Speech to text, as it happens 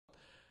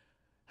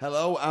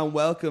Hello and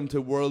welcome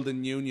to World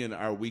in Union,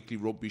 our weekly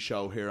rugby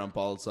show here on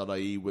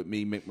Balls.ie with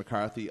me, Mick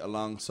McCarthy,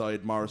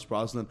 alongside Maurice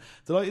Brosnan.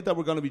 Delighted that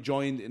we're going to be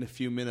joined in a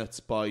few minutes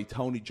by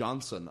Tony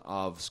Johnson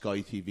of Sky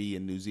TV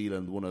in New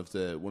Zealand, one of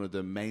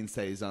the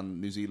mainstays on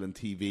New Zealand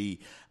TV,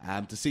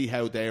 to see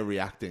how they're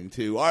reacting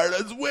to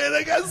Ireland's win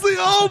against the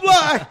All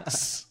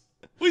Blacks.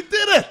 We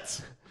did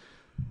it!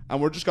 And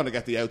we're just going to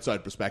get the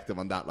outside perspective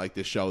on that, like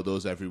this show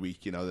does every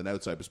week, you know, the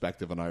outside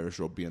perspective on Irish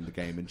rugby and the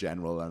game in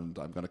general. And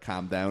I'm going to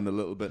calm down a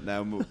little bit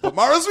now. But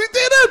Maurice, we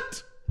did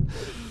it!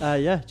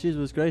 It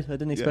was great. I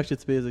didn't expect it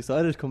to be as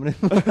excited coming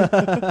in.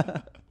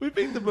 We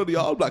beat the bloody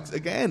All Blacks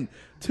again.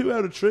 2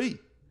 out of 3.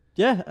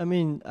 Yeah, I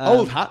mean...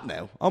 old hat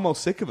now.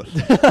 Almost sick of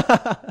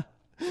it.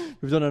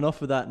 We've done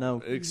enough of that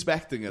now.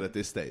 Expecting it at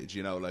this stage,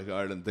 you know, like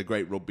Ireland, the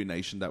great rugby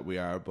nation that we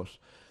are. But...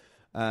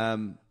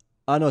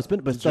 I know it's been.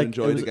 But did you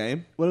enjoy the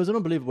game? Well, it was an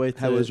unbelievable way.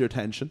 How was your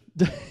tension?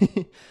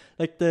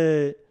 I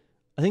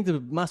think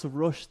the massive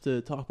rush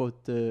to talk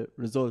about the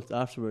result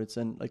afterwards,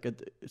 and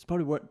it's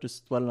probably worth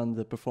just dwelling on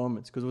the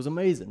performance because it was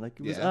amazing. Like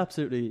it was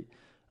absolutely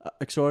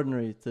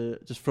extraordinary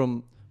just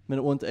from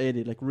minute 1 to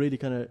 80. Like really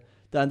kind of,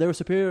 and they were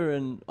superior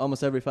in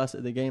almost every facet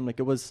of the game. Like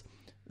it's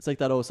like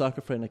that old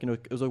soccer friend. Like, you know,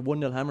 it was a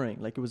 1-0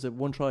 hammering. Like it was a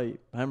 1-try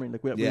hammering.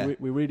 Like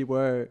we really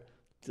were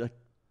like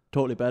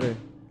totally better.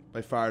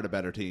 By far the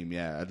better team,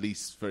 yeah. At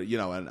least for, you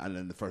know, and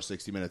in the first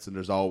 60 minutes, and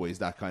there's always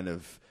that kind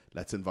of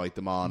let's invite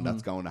them on.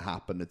 That's going to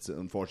happen. It's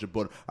unfortunate,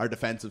 but our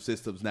defensive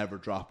systems never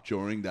dropped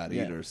during that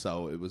either,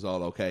 so it was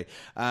all okay.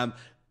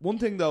 One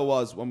thing though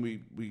was when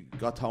we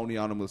got Tony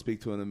on, and we'll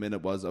speak to him in a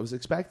minute, was I was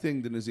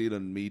expecting the New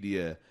Zealand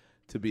media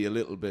to be a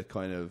little bit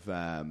kind of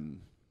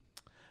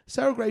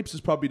sour grapes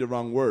is probably the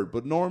wrong word,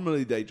 but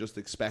normally they just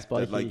expect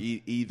that like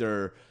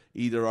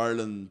either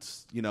Ireland,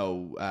 you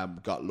know,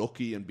 got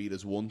lucky and beat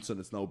us once and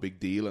it's no big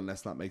deal and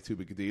let's not make too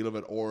big a deal of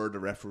it, or the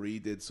referee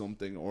did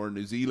something, or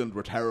New Zealand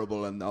were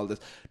terrible and all this.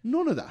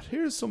 None of that.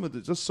 Here's some of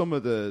the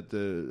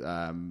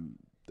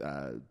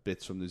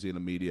bits from New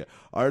Zealand media.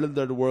 Ireland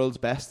are the world's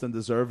best and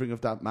deserving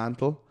of that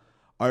mantle.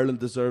 Ireland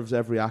deserves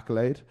every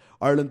accolade.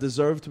 Ireland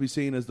deserve to be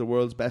seen as the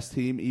world's best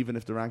team, even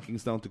if the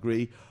rankings don't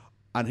agree.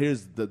 And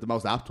here's the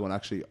most apt one,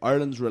 actually.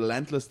 Ireland's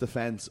relentless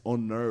defence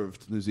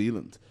unnerved New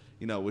Zealand.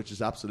 You know, which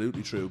is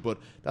absolutely true. But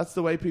that's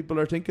the way people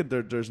are thinking.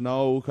 There's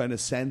no kind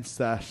of sense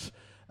that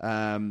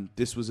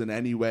this was in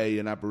any way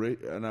an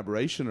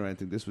aberration or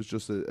anything. This was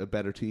just a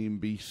better team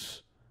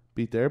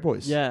beat their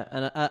boys. Yeah,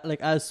 and like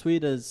as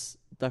sweet as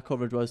that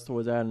coverage was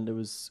towards Ireland, it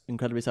was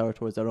incredibly sour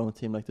towards their own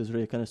team. Like there's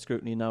really kind of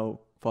scrutiny now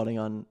falling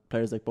on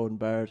players like Beauden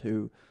Barrett,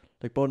 who...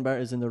 Like Beauden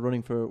Barrett is in the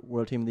running for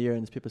World Team of the Year,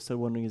 and there's people still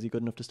wondering, is he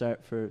good enough to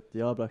start for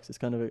the All Blacks? It's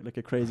kind of like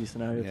a crazy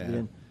scenario to be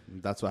in.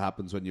 That's what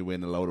happens when you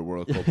win a load of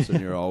World Cups and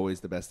you're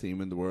always the best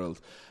team in the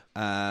world.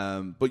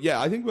 But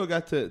yeah, I think we'll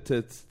get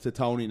to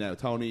Tony now.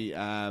 Tony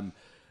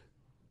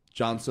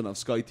Johnson of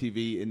Sky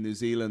TV in New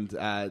Zealand.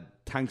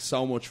 Thanks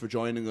so much for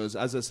joining us.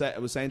 As I said, I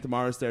was saying to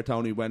Maurice there,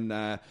 Tony,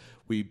 when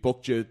we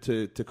booked you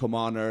to come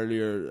on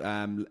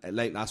earlier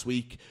late last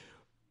week,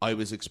 I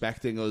was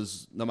expecting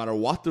us, no matter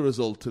what the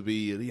result, to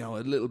be, you know, a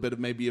little bit of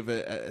maybe of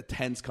a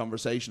tense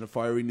conversation, a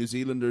fiery. New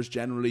Zealanders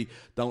generally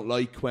don't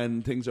like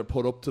when things are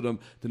put up to them.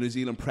 The New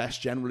Zealand press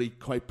generally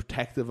quite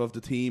protective of the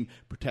team,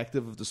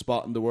 protective of the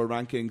spot in the world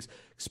rankings,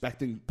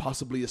 expecting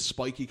possibly a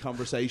spiky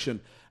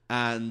conversation.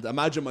 And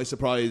imagine my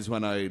surprise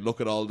when I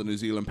look at all the New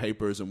Zealand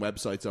papers and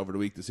websites over the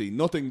week to see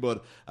nothing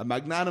but a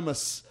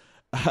magnanimous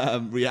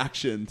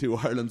reaction to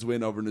Ireland's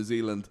win over New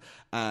Zealand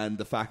and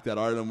the fact that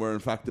Ireland were in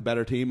fact the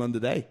better team on the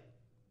day.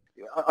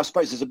 I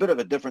suppose there's a bit of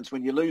a difference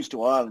when you lose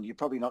to Ireland. You're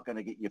probably not going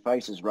to get your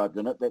faces rubbed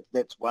in it.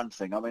 That's one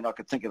thing. I mean, I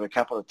could think of a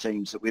couple of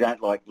teams that we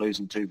don't like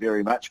losing to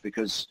very much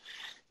because,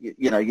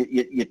 you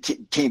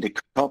tend to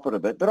cop it a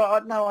bit. But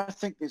I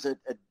think there's a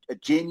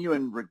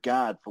genuine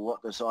regard for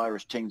what this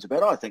Irish team's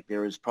about. I think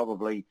there is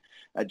probably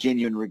a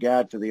genuine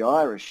regard for the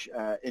Irish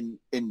in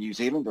New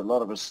Zealand. A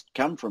lot of us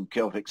come from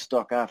Celtic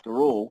stock after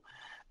all.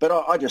 But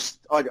I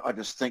just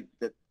think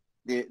that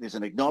there's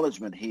an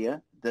acknowledgement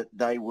here that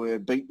they were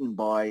beaten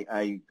by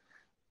a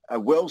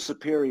well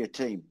superior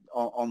team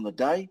on the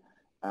day,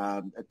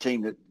 a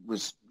team that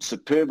was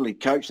superbly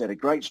coached, had a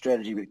great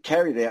strategy, but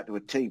carried out to a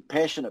team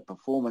passionate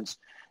performance,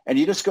 and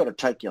you just got to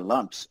take your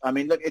lumps. I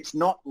mean, look, it's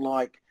not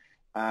like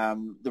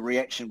the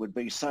reaction would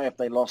be, say, if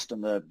they lost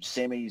in the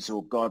semis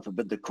or, God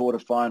forbid, the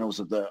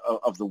quarterfinals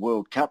of the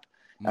World Cup.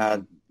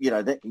 That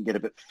can get a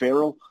bit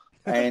feral,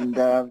 and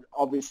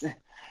obviously.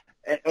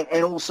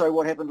 And also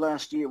what happened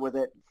last year with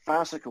that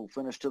farcical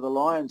finish to the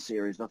Lions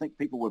series. I think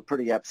people were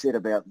pretty upset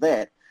about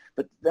that.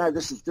 But no,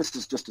 this is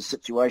just a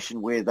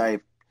situation where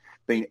they've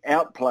been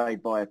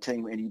outplayed by a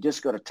team, and you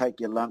just got to take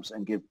your lumps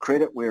and give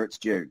credit where it's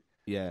due.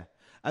 Yeah.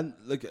 And,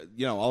 like,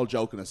 you know, all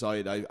joking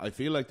aside, I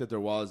feel like that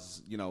there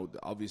was, you know,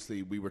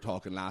 obviously we were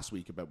talking last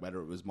week about whether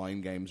it was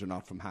mind games or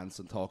not from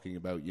Hansen talking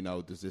about, you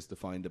know, does this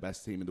define the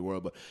best team in the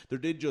world? But there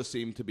did just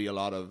seem to be a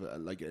lot of,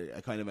 like,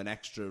 a kind of an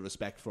extra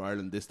respect for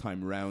Ireland this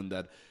time around,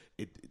 that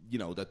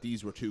that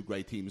these were two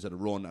great teams at a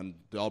run, and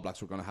the All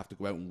Blacks were going to have to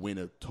go out and win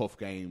a tough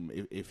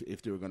game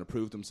if they were going to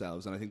prove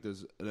themselves. And I think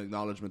there's an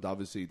acknowledgement,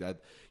 obviously,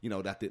 that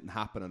that didn't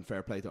happen, and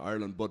fair play to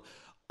Ireland. But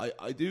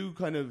I do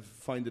kind of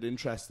find it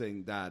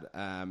interesting that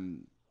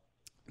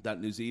that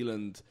New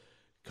Zealand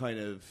kind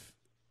of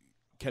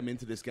came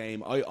into this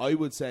game. I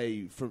would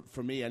say,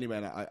 for me anyway,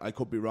 and I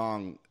could be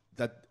wrong,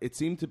 that it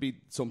seemed to be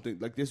something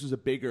like this was a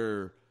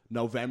bigger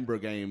November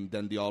game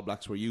than the All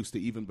Blacks were used to,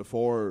 even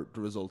before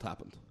the result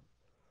happened.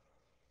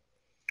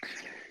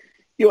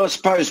 I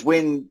suppose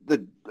when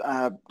the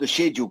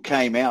schedule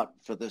came out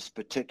for this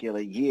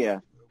particular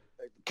year,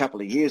 a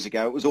couple of years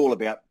ago, it was all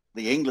about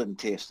the England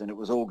test, and it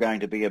was all going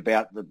to be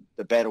about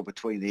the battle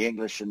between the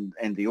English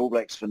and the All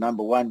Blacks for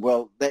number one.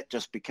 Well, that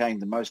just became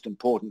the most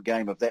important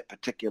game of that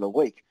particular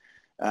week.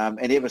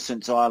 And ever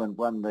since Ireland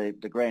won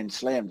the Grand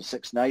Slam, the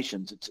Six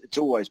Nations, it's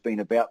always been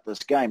about this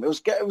game. It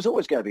was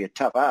always going to be a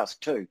tough ask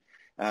too.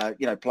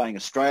 Playing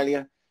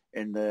Australia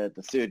in the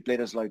third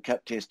Bledisloe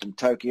Cup test in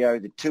Tokyo,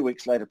 then 2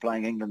 weeks later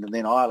playing England and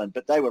then Ireland.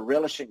 But they were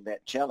relishing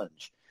that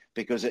challenge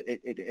because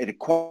it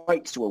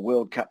equates to a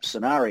World Cup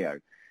scenario.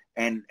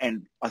 And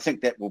I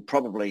think that will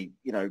probably,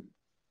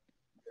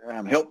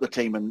 help the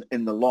team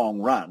in the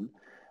long run.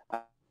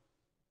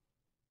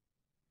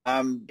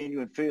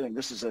 Genuine feeling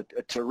this is a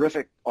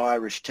terrific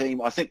Irish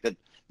team. I think that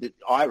the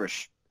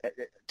Irish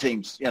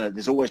teams,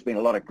 there's always been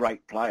a lot of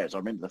great players. I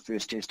remember the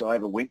first test I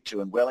ever went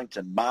to in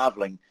Wellington,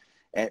 marvelling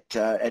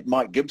at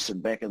Mike Gibson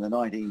back in the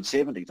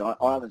 1970s.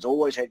 Ireland's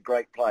always had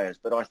great players,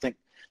 but I think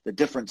the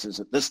difference is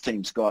that this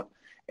team's got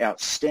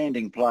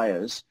outstanding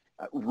players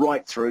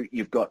right through.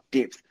 You've got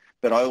depth.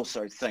 But I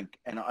also think,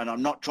 and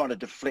I'm not trying to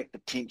deflect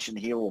attention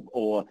here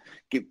or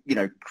give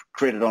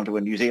credit onto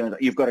a New Zealand.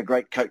 You've got a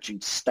great coaching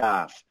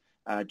staff.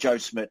 Joe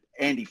Schmidt,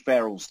 Andy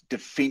Farrell's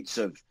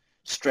defensive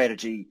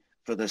strategy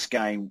for this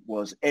game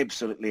was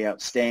absolutely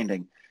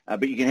outstanding.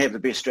 But you can have the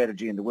best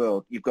strategy in the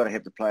world. You've got to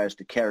have the players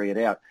to carry it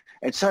out.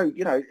 And so,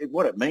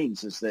 what it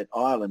means is that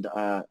Ireland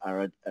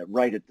are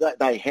rated.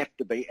 They have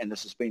to be, and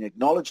this has been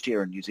acknowledged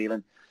here in New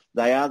Zealand.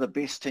 They are the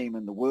best team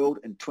in the world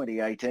in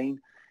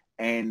 2018,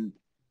 and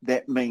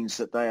that means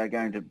that they are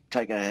going to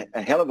take a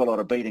hell of a lot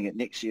of beating at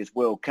next year's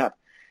World Cup.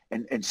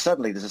 And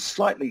suddenly there's a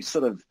slightly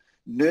sort of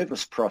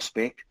nervous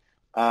prospect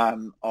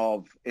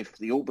of, if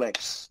the All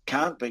Blacks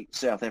can't beat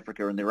South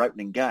Africa in their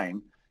opening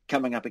game,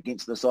 coming up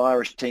against this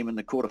Irish team in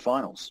the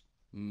quarterfinals.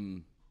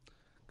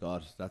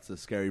 God, that's a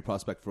scary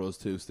prospect for us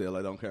too still.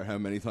 I don't care how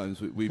many times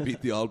we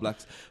beat the All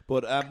Blacks.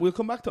 But we'll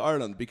come back to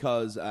Ireland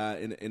because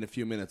in a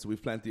few minutes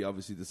we've plenty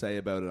obviously to say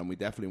about it, and we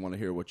definitely want to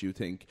hear what you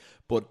think.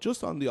 But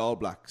just on the All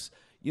Blacks,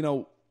 we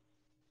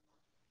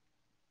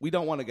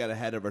don't want to get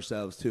ahead of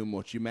ourselves too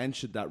much. You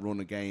mentioned that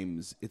run of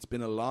games. It's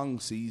been a long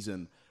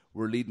season.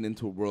 We're leading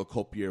into a World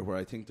Cup year where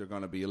I think they're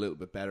going to be a little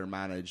bit better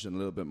managed and a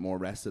little bit more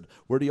rested.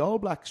 Were the All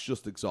Blacks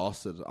just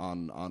exhausted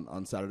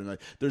on Saturday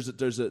night?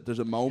 There's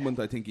a moment,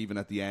 I think, even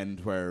at the end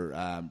where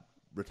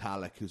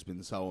Retallick, who's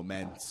been so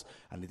immense,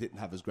 and he didn't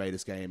have his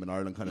greatest game, and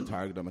Ireland kind of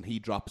targeted him, and he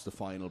drops the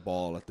final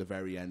ball at the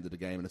very end of the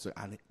game,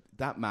 and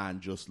that man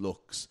just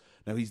looks...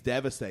 Now, he's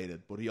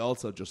devastated, but he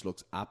also just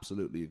looks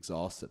absolutely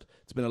exhausted.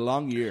 It's been a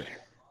long year.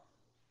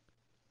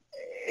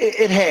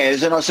 It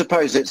has, and I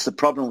suppose that's the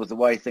problem with the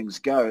way things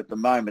go at the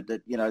moment,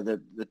 that,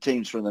 the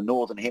teams from the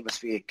Northern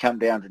Hemisphere come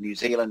down to New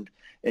Zealand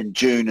in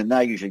June, and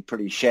they're usually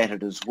pretty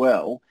shattered as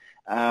well.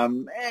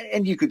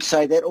 And you could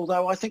say that,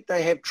 although I think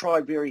they have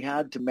tried very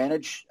hard to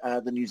manage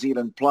the New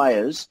Zealand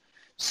players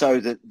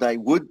so that they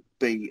would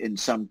be in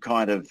some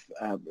kind of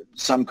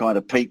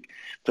peak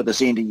for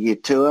this end-of-year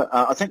tour.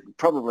 I think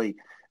probably...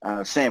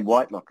 Sam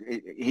Whitelock,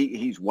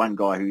 he's one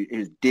guy who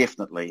is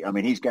definitely,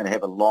 he's going to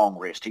have a long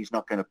rest. He's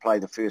not going to play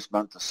the first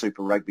month of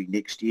Super Rugby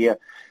next year.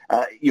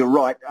 You're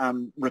right.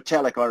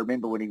 Retallick, I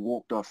remember when he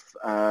walked off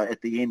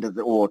at the end of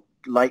or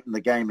late in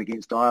the game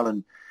against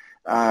Ireland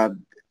a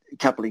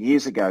couple of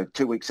years ago,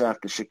 2 weeks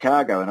after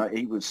Chicago, and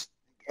he was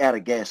out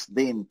of gas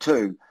then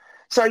too.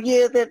 So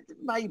yeah, that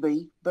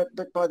maybe, but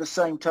by the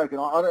same token,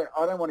 I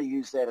don't want to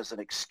use that as an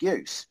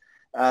excuse.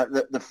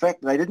 The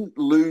fact they didn't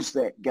lose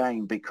that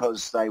game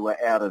because they were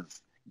out of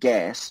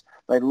gas.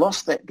 They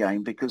lost that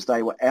game because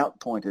they were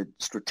outpointed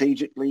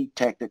strategically,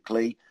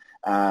 tactically,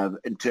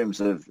 in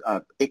terms of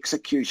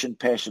execution,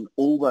 passion,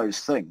 all those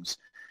things.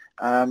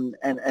 And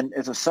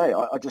as I say,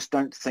 I just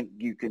don't think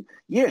you can...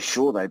 Yeah,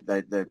 sure,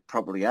 they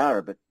probably are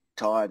a bit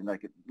tired and they're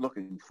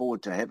looking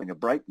forward to having a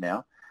break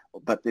now.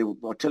 But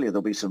I'll tell you,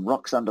 there'll be some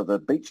rocks under the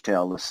beach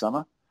towel this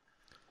summer.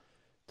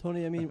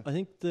 Tony, I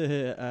think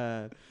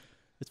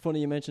it's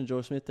funny you mentioned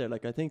Joe Schmidt there.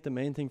 I think the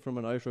main thing from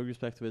an Irish rugby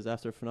perspective is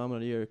after a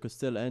phenomenal year, it could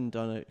still end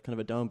on a kind of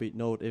a downbeat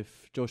note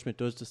if Joe Schmidt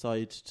does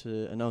decide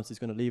to announce he's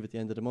going to leave at the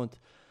end of the month.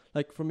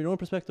 From your own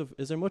perspective,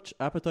 is there much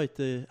appetite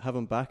to have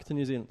him back to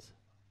New Zealand?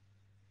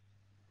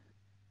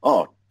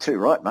 Oh, too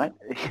right, mate.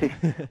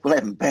 We'll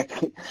have him back.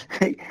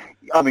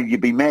 You'd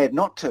be mad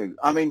not to.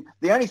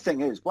 The only thing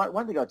is,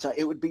 one thing I'd say,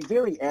 it would be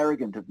very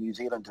arrogant of New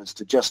Zealanders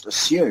to just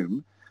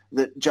assume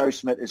that Joe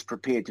Schmidt is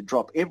prepared to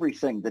drop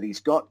everything that he's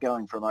got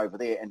going from over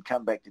there and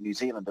come back to New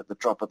Zealand at the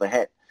drop of the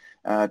hat.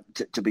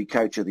 to be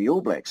coach of the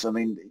All Blacks. I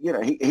mean,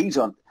 he's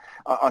on.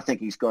 I think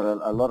he's got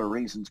a lot of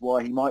reasons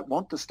why he might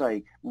want to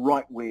stay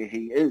right where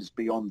he is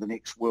beyond the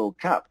next World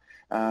Cup.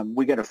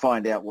 We're going to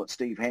find out what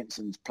Steve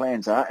Hansen's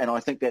plans are, and I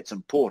think that's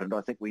important.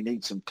 I think we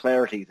need some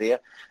clarity there.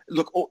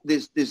 Look,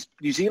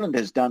 New Zealand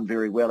has done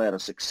very well out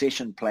of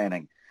succession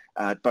planning,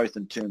 both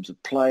in terms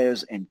of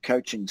players and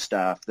coaching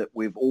staff, that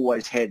we've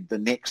always had the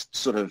next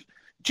sort of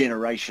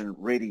generation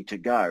ready to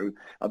go.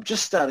 I'm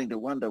just starting to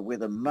wonder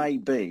whether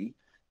maybe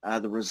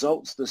the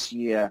results this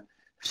year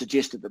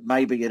suggested that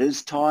maybe it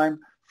is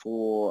time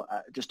for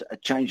just a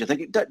change of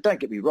thinking. Don't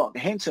get me wrong,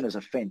 Hansen is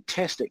a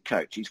fantastic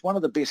coach. He's one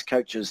of the best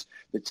coaches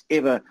that's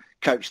ever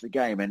coached the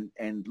game,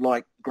 and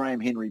like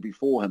Graham Henry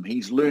before him,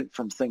 he's learnt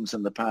from things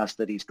in the past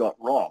that he's got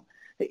wrong.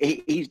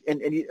 You're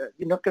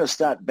not going to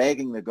start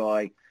bagging the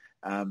guy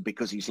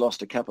because he's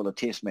lost a couple of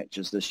test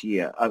matches this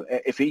year.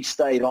 If he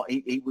stayed on,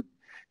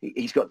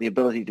 he's got the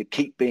ability to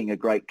keep being a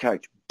great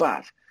coach.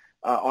 But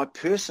I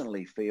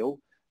personally feel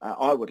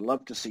I would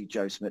love to see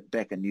Joe Schmidt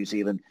back in New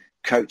Zealand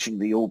coaching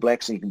the All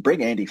Blacks. And he can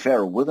bring Andy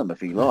Farrell with him if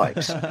he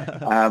likes.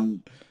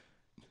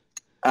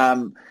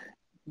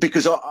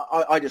 Because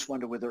I just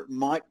wonder whether it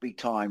might be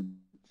time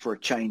for a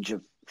change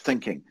of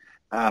thinking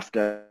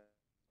after,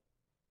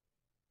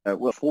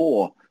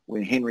 before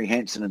when Henry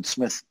Hansen and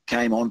Smith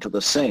came onto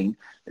the scene.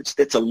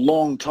 It's a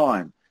long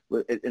time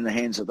in the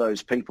hands of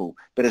those people.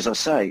 But as I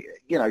say,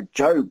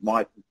 Joe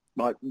might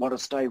want to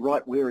stay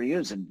right where he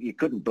is, and you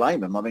couldn't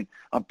blame him. I mean,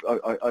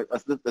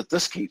 if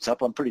this keeps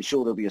up, I'm pretty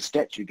sure there'll be a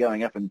statue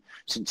going up in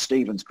St.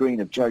 Stephen's Green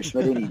of Joe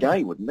Schmidt any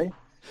day, wouldn't there?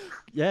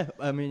 Yeah,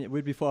 I mean,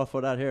 we'd be far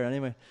for that here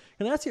anyway.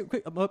 Can I ask you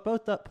quick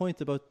about that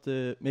point about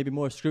maybe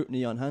more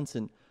scrutiny on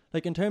Hansen?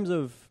 Like, in terms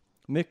of,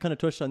 Mick kind of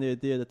touched on the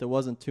idea that there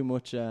wasn't too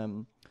much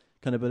kind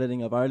of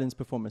belittling of Ireland's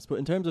performance, but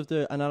in terms of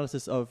the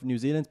analysis of New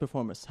Zealand's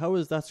performance, how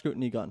has that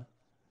scrutiny gone?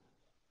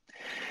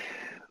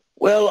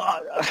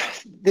 Well,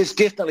 there's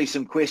definitely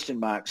some question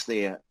marks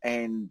there,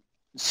 and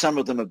some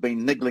of them have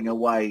been niggling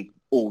away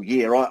all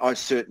year. I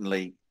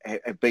certainly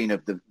have been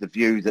of the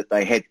view that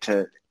they had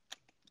to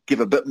give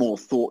a bit more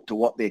thought to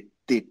what their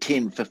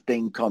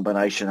 10-15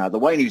 combination are. The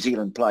way New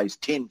Zealand plays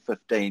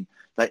 10-15,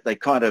 they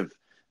kind of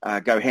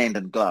go hand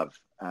in glove.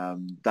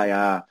 They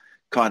are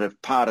kind of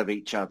part of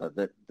each other.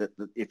 That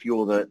if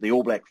you're the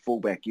All Black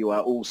fullback, you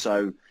are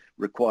also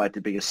required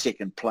to be a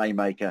second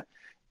playmaker.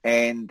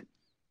 And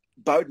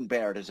Beauden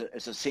Barrett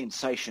is a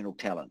sensational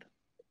talent,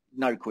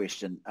 no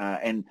question.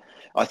 And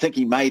I think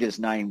he made his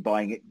name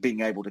by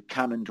being able to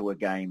come into a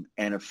game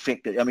and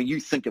affect it. I mean, you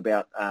think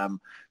about,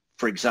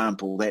 for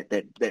example,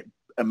 that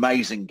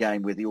amazing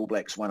game where the All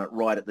Blacks won it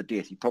right at the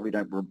death. You probably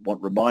don't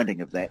want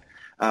reminding of that.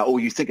 Or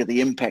you think of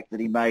the impact that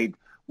he made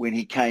when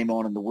he came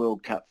on in the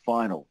World Cup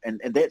final. And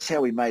that's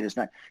how he made his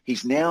name.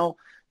 He's now,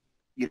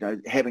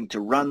 having to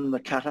run the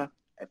cutter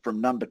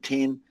from number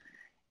 10.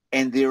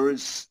 And there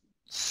is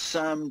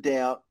some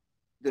doubt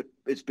that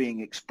it's being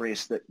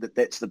expressed that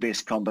that's the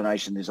best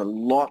combination. There's a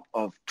lot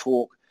of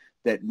talk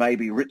that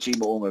maybe Richie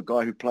Mo'unga, a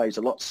guy who plays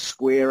a lot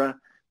squarer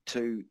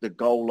to the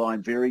goal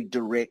line, very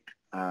direct,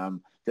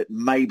 that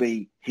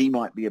maybe he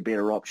might be a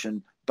better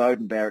option.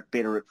 Beauden Barrett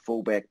better at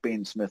fullback,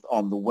 Ben Smith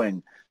on the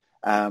wing.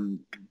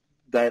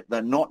 They're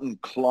not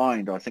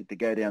inclined, I think, to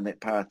go down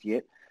that path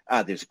yet.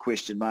 There's a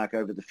question mark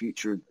over the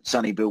future of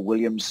Sonny Bill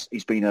Williams.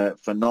 He's been a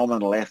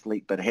phenomenal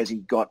athlete, but has he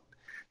got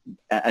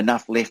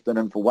enough left in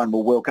him for one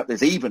more World Cup?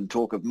 There's even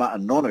talk of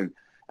Ma'anonu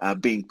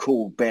being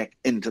called back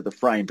into the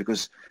frame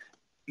because,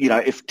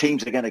 if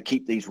teams are going to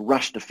keep these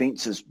rush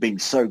defences being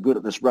so good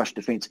at this rush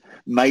defence,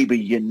 maybe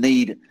you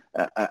need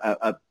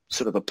a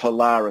sort of a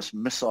Polaris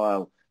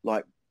missile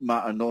like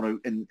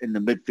Ma'anonu in the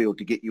midfield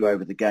to get you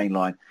over the gain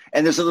line.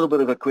 And there's a little bit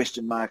of a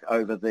question mark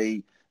over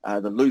the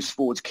loose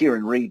forwards.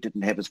 Kieran Reid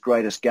didn't have his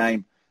greatest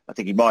game. I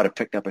think he might have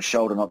picked up a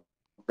shoulder knock.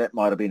 That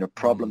might have been a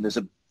problem. There's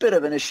a bit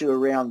of an issue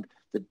around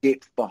the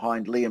depth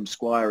behind Liam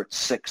Squire at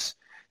 6.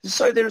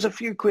 So there's a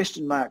few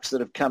question marks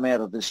that have come out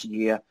of this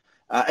year,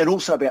 and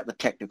also about the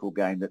tactical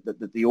game,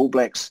 that the All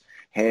Blacks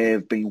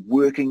have been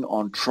working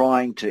on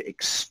trying to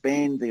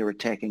expand their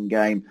attacking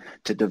game,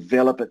 to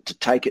develop it, to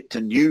take it to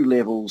new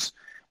levels,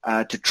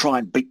 to try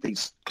and beat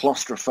these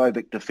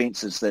claustrophobic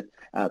defences that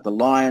the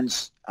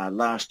Lions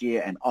last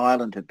year and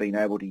Ireland have been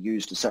able to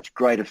use to such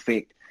great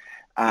effect.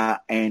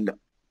 And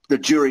the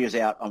jury is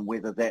out on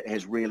whether that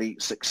has really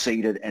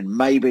succeeded, and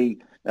maybe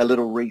a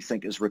little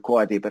rethink is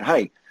required there. But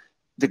hey,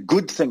 the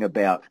good thing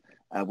about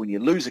when you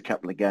lose a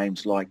couple of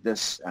games like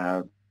this,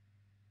 and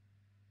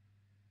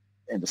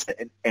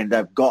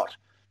they've got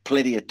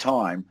plenty of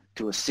time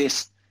to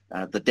assess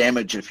the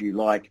damage, if you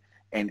like,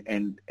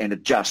 and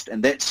adjust.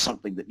 And that's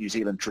something that New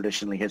Zealand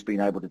traditionally has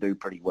been able to do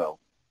pretty well.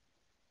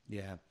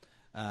 Yeah.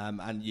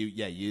 And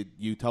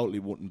you totally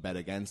wouldn't bet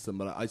against them.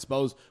 But I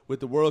suppose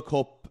with the World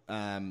Cup,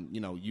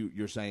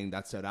 you're saying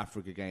that South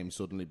Africa game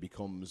suddenly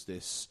becomes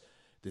this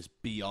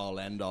be all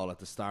end all at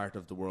the start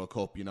of the World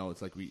Cup.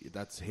 It's like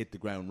that's hit the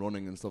ground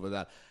running and stuff like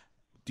that.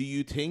 Do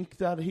you think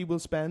that he will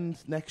spend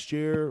next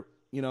year,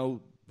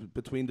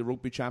 between the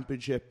Rugby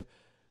Championship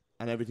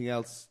and everything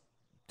else,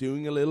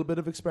 doing a little bit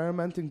of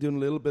experimenting, doing a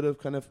little bit of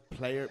kind of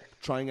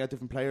trying out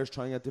different players,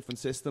 trying out different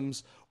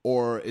systems,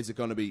 or is it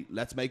going to be,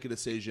 let's make a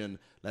decision,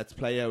 let's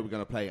play how we're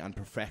going to play and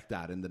perfect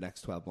that in the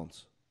next 12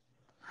 months?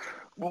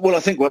 Well, I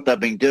think what they've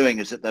been doing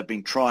is that they've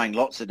been trying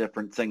lots of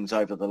different things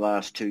over the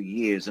last 2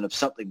 years, and if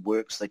something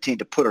works, they tend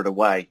to put it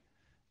away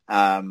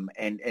and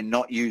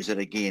not use it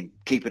again,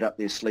 keep it up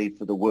their sleeve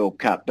for the World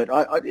Cup. But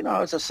I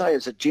as I say,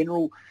 as a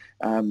general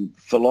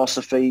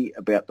philosophy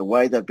about the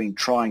way they've been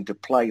trying to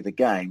play the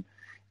game,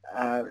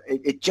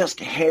 it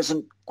just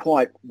hasn't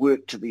quite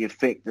worked to the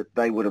effect that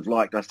they would have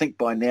liked. I think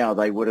by now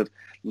they would have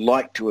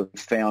liked to have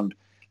found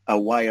a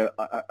way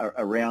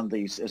around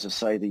these, as I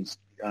say, these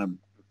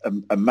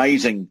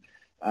amazing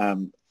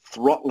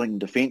throttling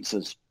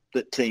defences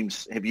that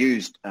teams have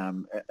used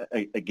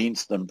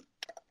against them.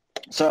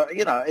 So,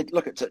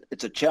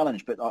 it's a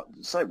challenge, but I'll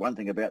say one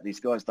thing about these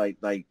guys, they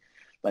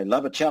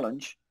love a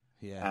challenge.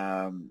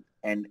 Yeah.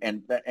 And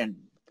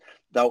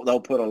they'll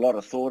put a lot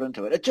of thought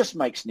into it. It just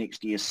makes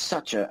next year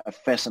such a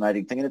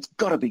fascinating thing, and it's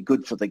got to be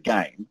good for the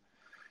game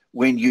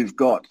when you've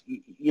got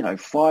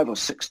 5 or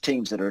 6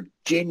 teams that are a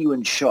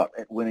genuine shot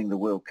at winning the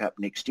World Cup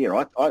next year.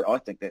 I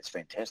think that's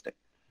fantastic.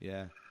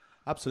 Yeah,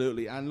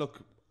 absolutely. And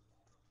look,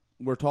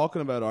 we're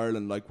talking about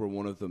Ireland like we're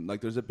one of them.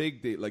 Like there's a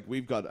big deal. Like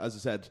we've got, as I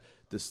said,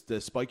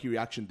 the spiky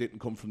reaction didn't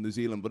come from New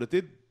Zealand, but it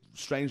did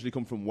strangely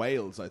come from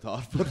Wales, I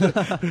thought.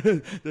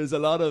 But there's a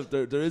lot of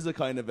there is a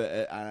kind of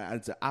and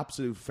it's an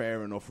absolute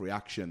fair enough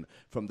reaction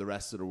from the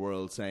rest of the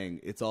world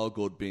saying it's all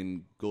good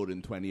being good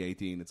in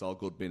 2018, it's all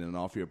good being an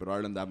off year, but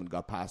Ireland haven't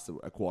got past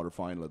a quarter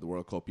final of the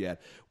World Cup yet.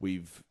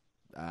 We've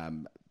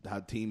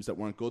had teams that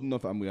weren't good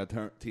enough, and we had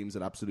teams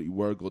that absolutely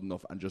were good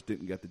enough and just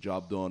didn't get the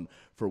job done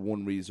for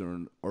one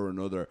reason or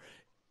another.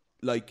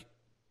 Like,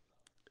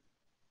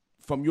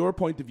 from your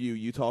point of view,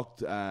 you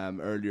talked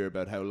earlier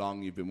about how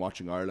long you've been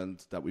watching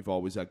Ireland, that we've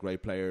always had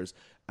great players,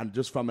 and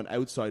just from an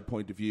outside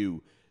point of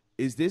view,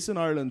 is this an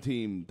Ireland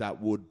team that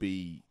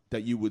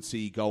you would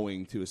see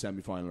going to a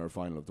semi-final or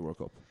final of the World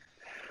Cup?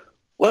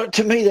 Well,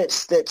 to me,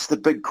 that's the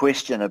big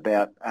question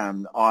about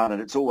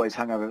Ireland. It's always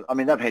hung over. I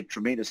mean, they've had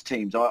tremendous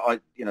teams.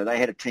 They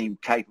had a team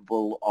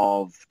capable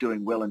of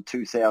doing well in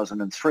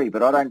 2003,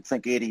 but I don't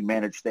think Eddie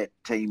managed that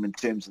team in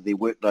terms of their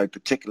workload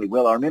particularly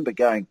well. I remember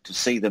going to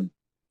see them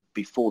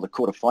before the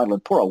quarterfinal,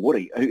 and poor old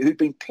Woody, who'd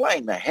been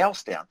playing the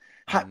house down,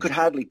 could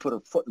hardly put a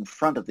foot in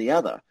front of the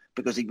other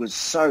because he was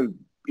so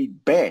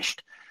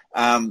bashed.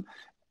 I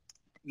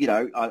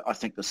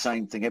think the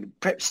same thing happened.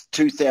 Perhaps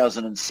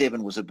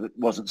 2007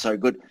 wasn't so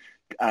good.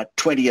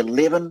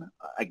 2011,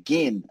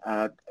 again,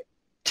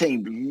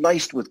 team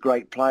laced with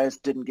great players,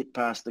 didn't get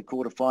past the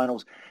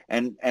quarterfinals.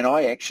 And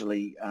I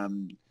actually,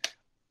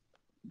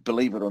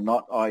 believe it or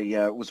not,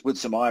 I was with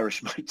some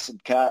Irish mates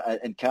in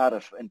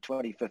Cardiff in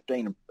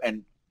 2015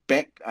 and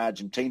backed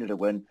Argentina to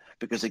win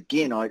because,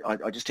 again,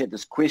 I just had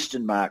this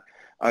question mark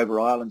over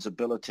Ireland's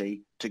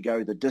ability to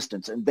go the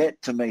distance. And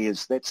that, to me,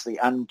 that's the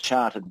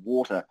uncharted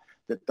water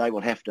that they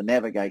will have to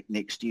navigate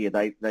next year.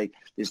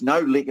 There's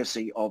no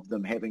legacy of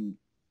them having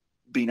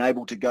been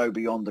able to go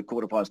beyond the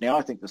quarterfinals. Now,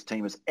 I think this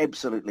team is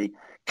absolutely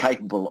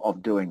capable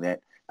of doing that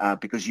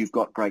because you've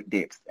got great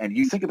depth. And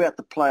you think about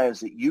the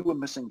players that you were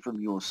missing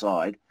from your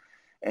side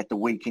at the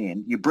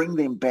weekend, you bring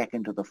them back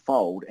into the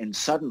fold, and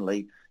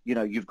suddenly,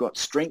 you've got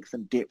strength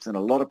and depth in a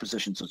lot of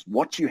positions. It's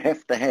what you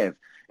have to have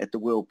at the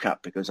World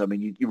Cup because, I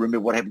mean, you remember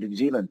what happened in New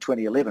Zealand in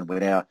 2011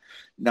 when our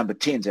number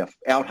 10s, our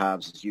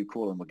out-halves, as you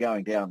call them, were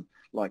going down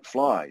like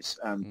flies.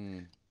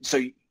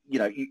 So,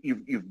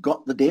 you've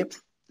got the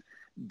depth.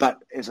 But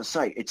as I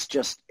say, it's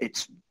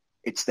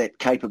that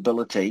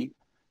capability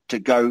to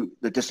go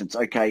the distance.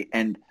 Okay,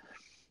 and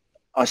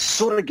I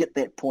sort of get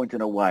that point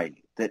in a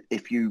way that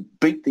if you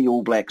beat the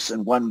All Blacks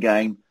in one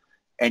game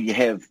and you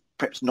have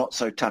perhaps not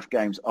so tough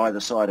games either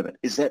side of it,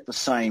 is that the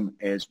same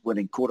as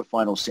winning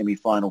quarterfinal,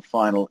 semi-final,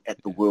 final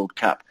at the World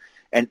Cup?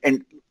 And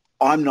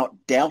I'm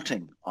not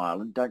doubting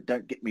Ireland.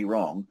 Don't get me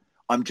wrong.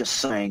 I'm just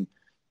saying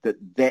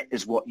that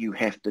is what you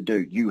have to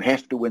do. You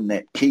have to win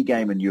that key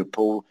game in your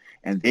pool,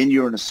 and then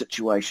you're in a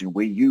situation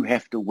where you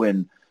have to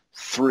win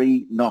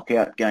 3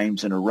 knockout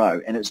games in a row.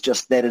 And it's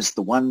just that is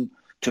the one,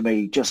 to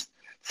me, just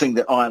thing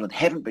that Ireland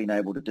haven't been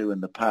able to do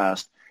in the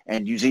past.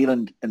 And New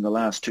Zealand in the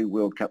last 2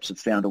 World Cups have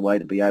found a way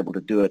to be able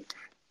to do it,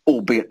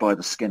 albeit by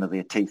the skin of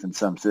their teeth in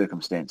some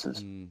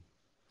circumstances.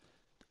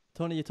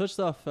 Tony, you touched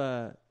off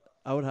out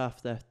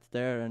half depth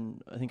there,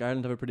 and I think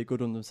Ireland have a pretty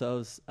good one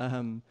themselves.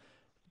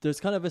 There's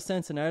kind of a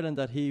sense in Ireland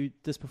that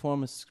this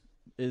performance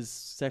is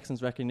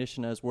Sexton's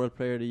recognition as World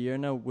Player of the Year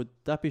now. Would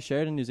that be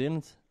shared in New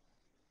Zealand?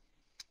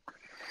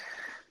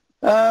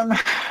 I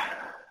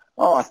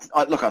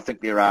think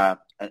there are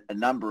a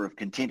number of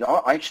contenders.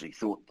 I actually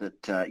thought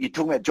that you're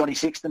talking about Johnny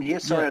Sexton here.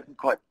 Sorry, I didn't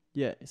quite.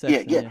 Yeah,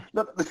 Sexton, yeah.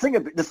 Look, the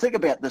thing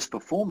about this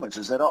performance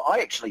is that I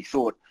actually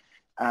thought.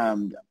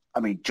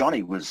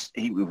 Johnny was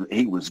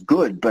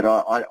good, but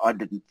I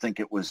didn't think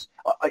it was.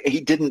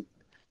 He didn't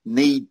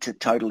need to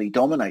totally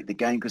dominate the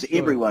game because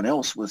everyone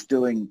else was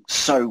doing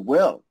so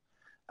well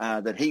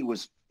that he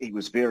was he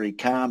was very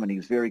calm and he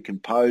was very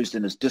composed,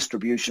 and his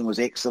distribution was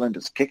excellent.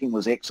 His kicking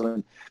was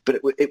excellent,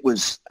 but it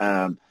was,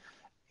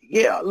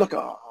 look,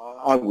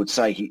 I would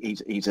say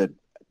he's a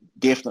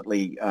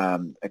definitely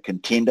a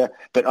contender.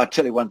 But I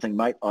tell you one thing,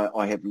 mate,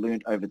 I have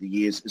learned over the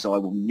years is I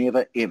will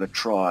never, ever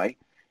try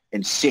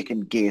and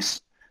second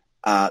guess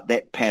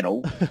that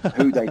panel,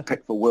 who they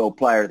pick for World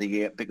Player of the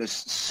Year, because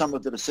some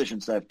of the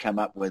decisions they've come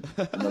up with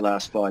in the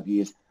last 5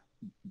 years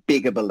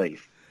beg a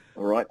belief.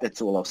 All right,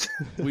 that's all I'll say.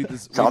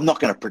 So I'm not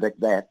going to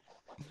predict that.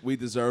 We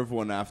deserve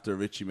one after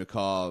Richie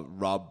McCaw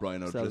robbed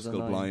Brian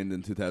O'Driscoll blind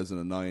in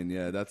 2009.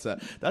 Yeah,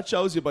 that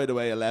shows you, by the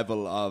way, a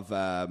level of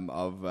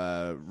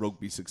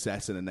rugby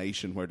success in a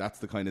nation where that's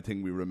the kind of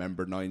thing we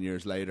remember 9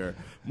 years later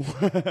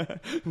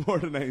more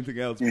than anything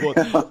else.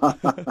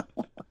 But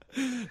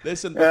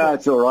listen,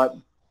 it's all right.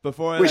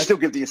 We still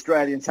give the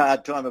Australians a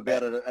hard time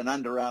about an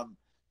underarm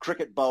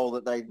cricket bowl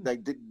that they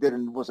did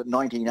in, was it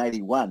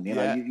 1981?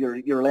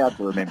 You're allowed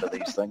to remember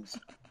these things.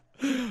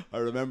 I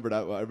remember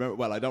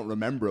that. I don't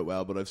remember it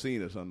well, but I've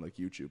seen it on like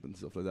YouTube and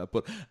stuff like that.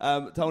 But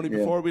Tony,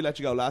 before we let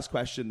you go, last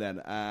question then.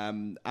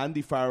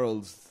 Andy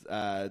Farrell's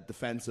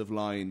defensive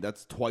line,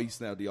 that's twice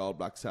now the All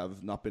Blacks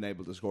have not been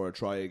able to score a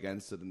try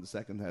against it in the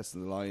second test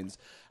in the Lions.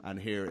 And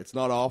here, it's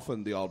not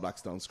often the All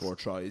Blacks don't score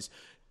tries.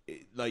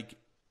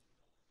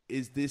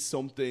 Is this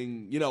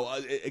something,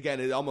 again,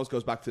 it almost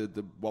goes back to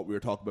what we were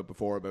talking about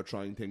before about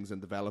trying things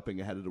and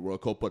developing ahead of the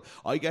World Cup, but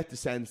I get the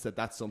sense that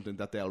that's something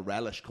that they'll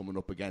relish coming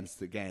up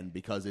against again,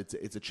 because it's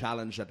a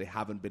challenge that they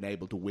haven't been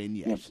able to win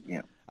yet.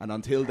 Yeah. And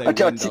until they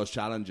win those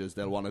challenges,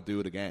 they'll want to do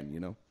it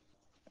again,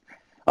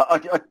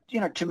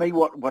 To me,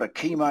 what a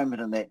key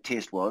moment in that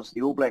test was,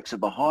 the All Blacks are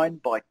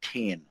behind by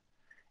 10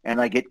 and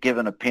they get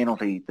given a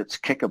penalty that's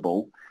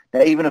kickable.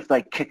 Now, even if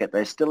they kick it,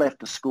 they still have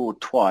to score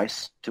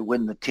twice to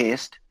win the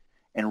test,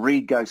 and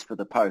Reid goes for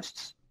the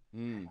posts.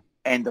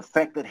 And the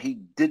fact that he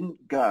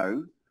didn't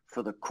go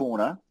for the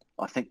corner,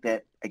 I think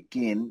that,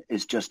 again,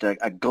 is just a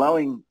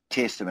glowing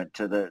testament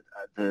to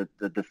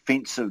the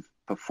defensive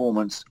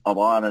performance of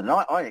Ireland.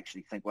 And I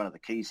actually think one of the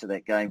keys to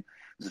that game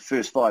was the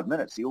first 5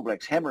 minutes, the All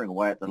Blacks hammering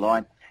away at the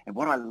line. And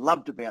what I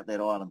loved about that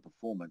Ireland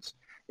performance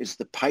is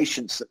the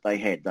patience that they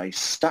had. They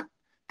stuck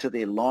to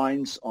their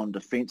lines on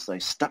defence. They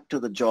stuck to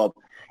the job,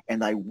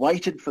 and they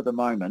waited for the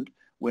moment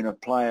when a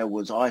player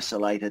was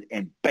isolated,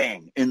 and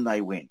bang, in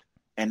they went.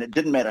 And it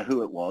didn't matter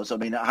who it was. I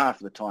mean, half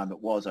of the time it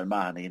was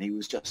O'Mahony, and he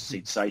was just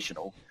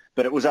sensational.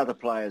 But it was other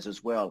players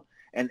as well.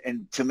 And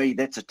to me,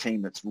 that's a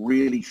team that's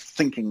really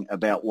thinking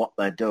about what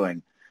they're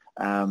doing,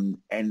 and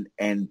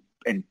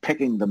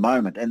picking the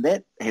moment. And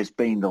that has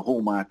been the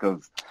hallmark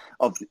of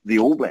the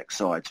All Black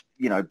sides,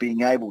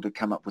 being able to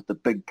come up with the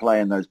big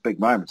play in those big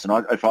moments.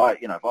 And if I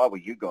were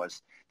you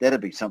guys, that'd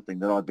be something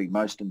that I'd be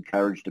most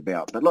encouraged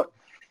about. But look,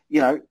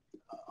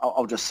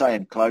 I'll just say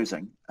in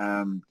closing,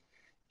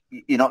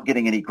 you're not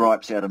getting any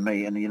gripes out of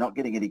me, and you're not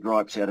getting any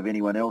gripes out of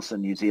anyone else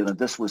in New Zealand.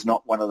 This was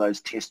not one of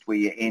those tests where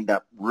you end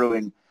up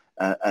ruining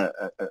a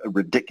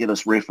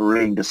ridiculous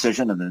refereeing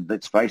decision. And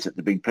let's face it,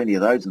 there have been plenty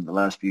of those in the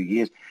last few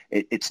years.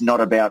 It's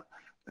not about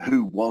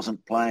who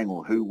wasn't playing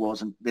or who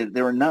wasn't.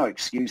 There are no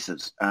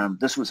excuses.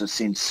 This was a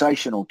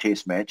sensational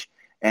test match,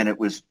 and it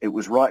was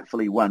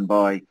rightfully won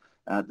by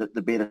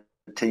the better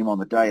team on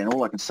the day. And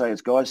all I can say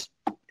is, guys,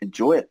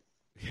 enjoy it.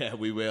 Yeah,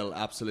 we will,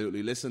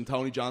 absolutely. Listen,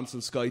 Tony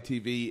Johnson, Sky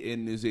TV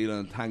in New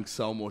Zealand, thanks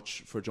so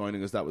much for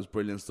joining us. That was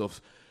brilliant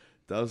stuff.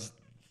 They're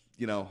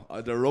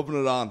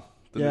rubbing it on,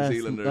 the New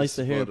Zealanders. It's nice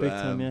to hear, big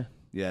time, yeah.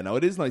 Yeah, no,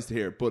 it is nice to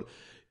hear. But,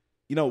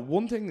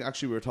 one thing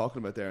actually we were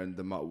talking about there, and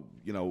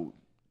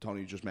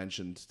Tony just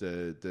mentioned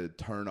the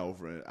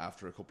turnover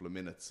after a couple of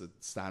minutes.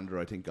 Stander,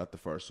 I think, got the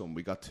first one.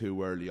 We got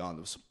two early on.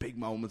 There was some big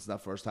moments in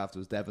that first half.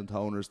 There was Devin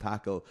Toner's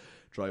tackle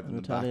driving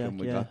them back, and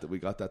we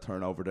got that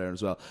turnover there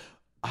as well.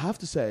 I have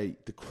to say,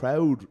 the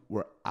crowd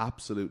were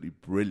absolutely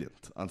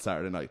brilliant on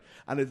Saturday night.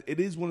 And it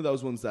is one of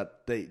those ones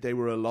that they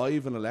were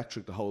alive and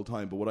electric the whole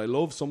time. But what I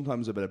love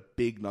sometimes about a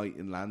big night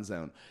in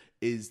Lansdowne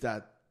is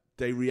that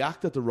they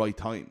react at the right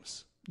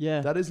times.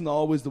 Yeah. That isn't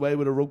always the way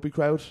with a rugby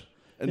crowd.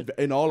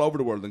 In all over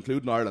the world,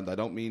 including Ireland. I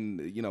don't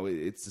mean,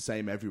 it's the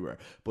same everywhere.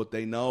 But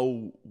they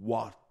know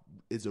what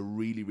is a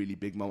really, really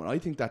big moment. I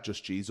think that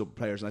just G's up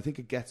players, and I think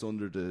it gets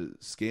under the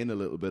skin a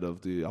little bit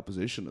of the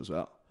opposition as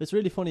well. It's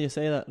really funny you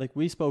say that. Like,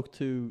 we spoke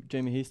to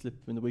Jamie Heaslip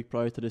in the week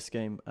prior to this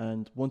game,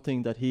 and one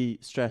thing that he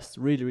stressed,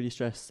 really, really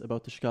stressed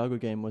about the Chicago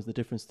game was the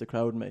difference the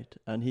crowd made.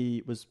 And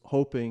he was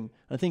hoping,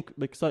 I think,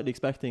 slightly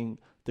expecting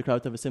the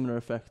crowd to have a similar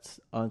effect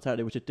on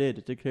Saturday, which it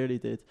did. It clearly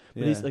did.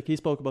 But he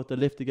spoke about the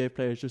lift he gave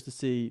players just to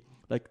see,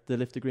 like, the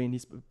lift of green. He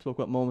spoke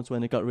about moments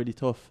when it got really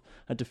tough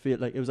and to feel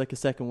like it was like a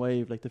second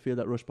wave, like to feel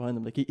that rush behind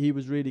them. Like, he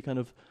was really kind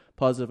of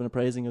positive and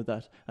appraising of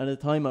that. And at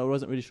the time, I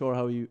wasn't really sure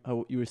how you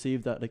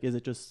received that. Like, is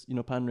it just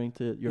pandering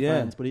to your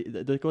fans?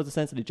 But there was a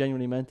sense that he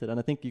genuinely meant it, and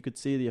I think you could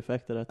see the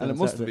effect of that. And it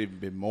must have even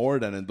been more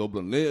than in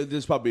Dublin.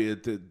 There's probably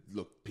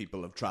look,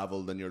 people have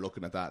travelled, and you're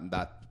looking at that, and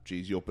that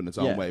G's you up in its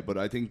own way. But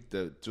I think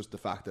just the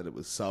fact that it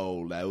was so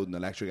loud and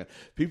electric, and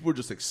people were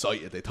just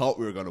excited. They thought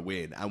we were going to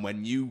win, and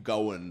when you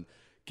go and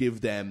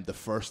give them the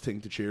first thing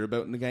to cheer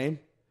about in the game,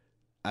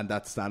 and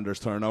that Standers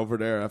turnover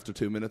there after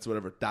 2 minutes or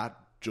whatever, that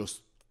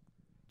just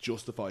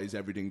justifies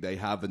everything they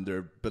have in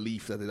their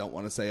belief that they don't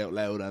want to say out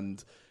loud,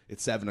 and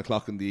it's 7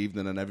 o'clock in the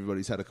evening and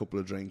everybody's had a couple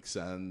of drinks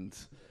and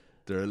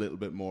they're a little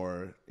bit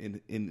more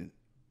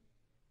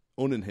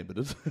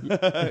uninhibited,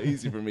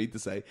 easy for me to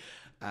say,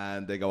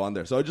 and they go on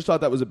there. So I just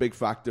thought that was a big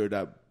factor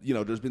that, you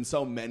know, there's been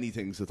so many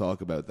things to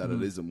talk about that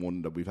it isn't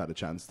one that we've had a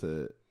chance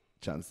to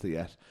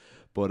yet.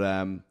 But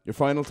your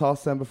final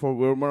thoughts then before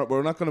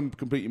we're not going to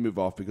completely move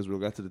off because we'll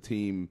get to the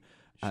team.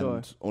 Sure.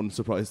 And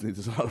unsurprisingly,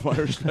 there's a lot of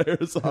Irish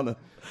players on it.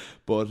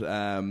 But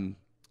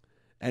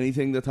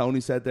anything that Tony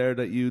said there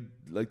that you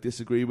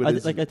disagree with?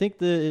 I think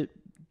the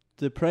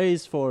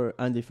praise for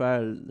Andy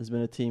Farrell has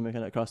been a team kind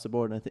of across the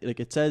board. And I think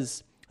it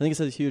says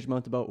a huge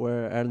amount about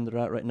where Ireland are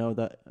at right now.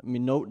 That, I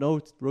mean,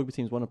 no rugby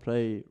teams want to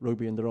play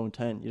rugby in their own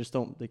 10. You just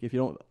don't. Like, if you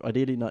don't,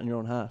 ideally not in your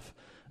own half.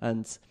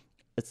 And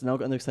it's now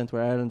gotten to the extent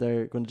where Ireland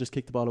are going to just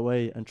kick the ball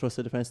away and trust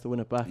the defence to win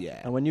it back.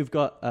 Yeah. And when you've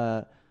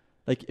got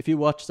if you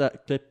watch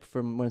that clip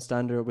from when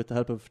Stander, with the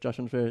help of Josh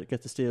Unfair,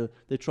 gets the steal,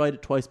 they tried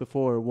it twice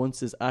before.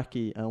 Once is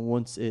Aki and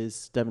once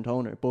is Devin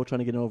Toner, both trying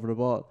to get over the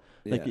ball.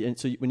 Yeah. And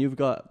so when you've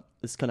got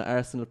this kind of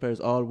arsenal of players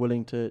all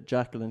willing to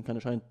jackal and kind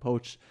of try and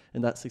poach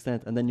in that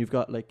extent, and then you've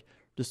got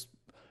just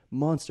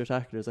monster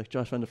tacklers like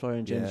Josh Van der Floor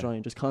and James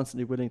Ryan, just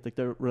constantly willing,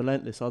 they're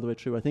relentless all the way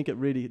through. I think it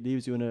really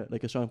leaves you in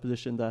a strong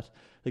position that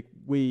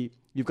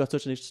you've got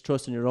such a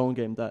trust in your own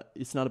game that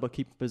it's not about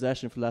keeping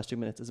possession for the last 2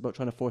 minutes. It's about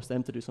trying to force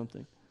them to do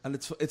something. And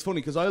it's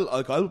funny because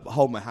I'll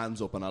hold my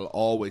hands up and I'll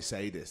always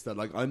say this, that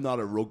I'm not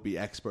a rugby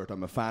expert.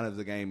 I'm a fan of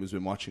the game who's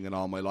been watching it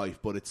all my life,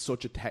 but it's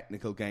such a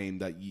technical game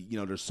that you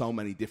know there's so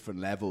many different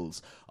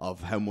levels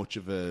of how much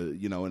of a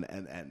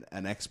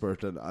an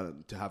expert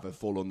and to have a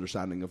full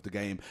understanding of the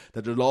game,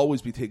 that there'll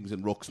always be things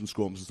in rucks and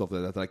scrums and stuff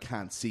like that I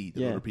can't see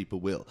that other people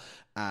will,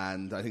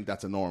 and I think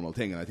that's a normal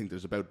thing. And I think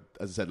there's about,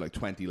 as I said,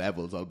 20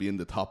 levels. I'll be in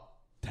the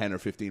top 10 or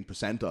 15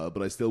 percentile,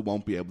 but I still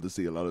won't be able to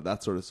see a lot of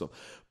that sort of stuff.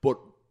 But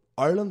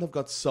Ireland have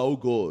got so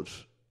good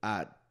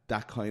at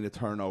that kind of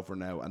turnover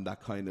now, and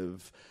that kind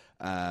of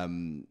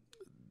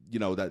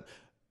that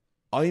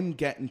I'm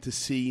getting to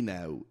see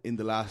now in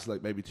the last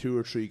maybe 2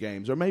 or 3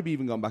 games, or maybe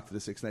even going back to the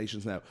Six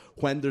Nations now,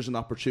 when there's an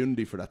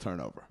opportunity for that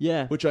turnover,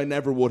 which I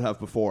never would have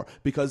before,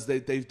 because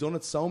they've done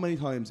it so many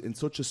times in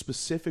such a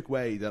specific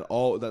way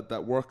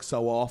that works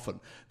so often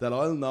that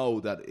I'll know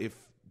that if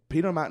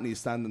Peter Matney is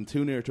standing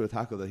too near to a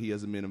tackle that he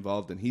hasn't been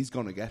involved in, he's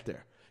going to get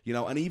there. You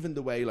know, and even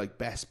the way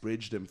Best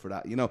bridged him for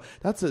that, you know,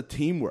 that's a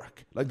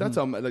teamwork. That's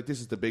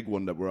this is the big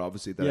one that we're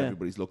obviously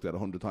everybody's looked at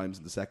 100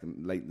 times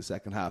late in the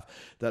second half.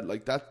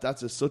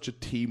 That's such a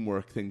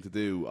teamwork thing to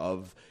do.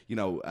 Of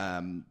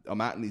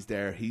O'Mahony's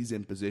there, he's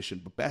in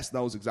position, but Best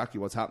knows exactly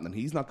what's happening.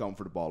 He's not going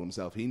for the ball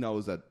himself. He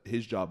knows that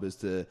his job is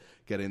to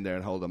get in there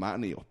and hold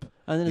O'Mahony up.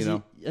 And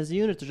then as a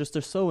unit,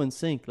 they're so in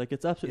sync.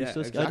 It's absolutely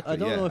exactly, I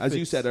don't know if, as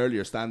you said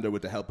earlier, Stander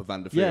with the help of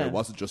Van der Veer, it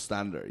wasn't just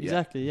Stander.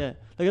 Exactly, yeah.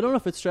 I don't know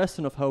if it's stressed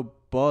enough how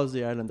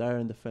ballsy Ireland are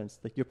in defence.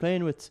 You're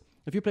playing with,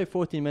 if you play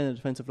 14 men in the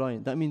defensive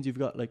line, that means you've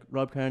got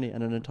Rob Kearney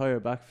and an entire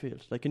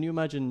backfield. Can you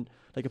imagine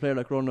a player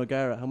like Ronan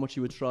O'Gara, how much he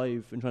would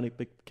thrive in trying to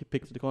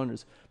pick to the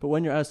corners? But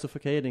when you're as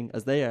suffocating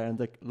as they are,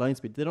 and line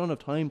speed, they don't have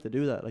time to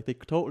do that. They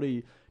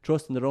totally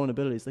trust in their own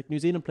abilities. New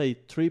Zealand play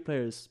 3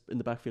 players in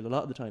the backfield a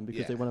lot of the time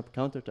because they want to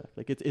counter attack.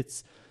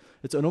 It's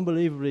an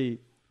unbelievably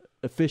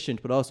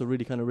efficient but also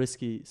really kind of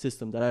risky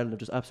system that Ireland have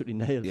just absolutely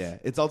nailed. Yeah,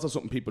 it's also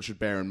something people should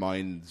bear in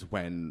mind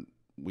when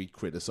we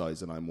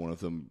criticise, and I'm one of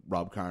them,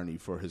 Rob Kearney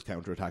for his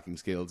counter-attacking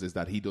skills, is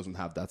that he doesn't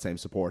have that same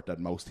support that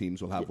most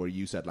teams will have, where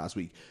you said last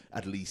week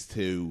at least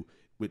 2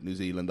 with New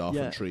Zealand off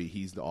and 3,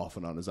 he's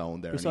often on his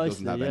own there. Precisely, and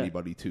he doesn't have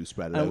anybody to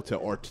spread it out to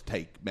or to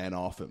take men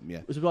off him. Yeah,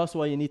 which is also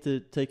why you need to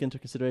take into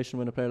consideration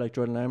when a player like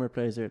Jordan Larmour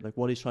plays there,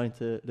 what he's trying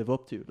to live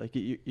up to.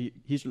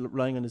 He's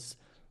relying on his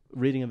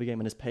reading of the game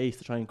and his pace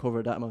to try and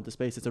cover that amount of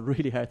space. It's a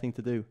really hard thing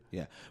to do.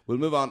 Yeah, we'll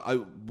move on.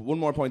 One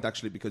more point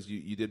actually, because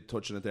you did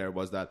touch on it there,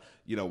 was that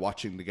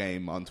watching the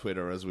game on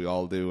Twitter, as we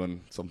all do, and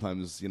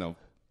sometimes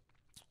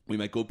we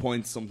make good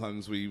points.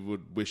 Sometimes we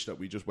would wish that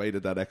we just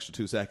waited that extra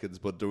 2 seconds.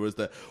 But there was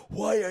the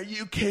 "Why are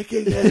you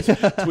kicking it?"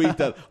 tweet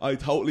that I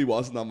totally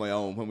wasn't on my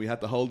own when we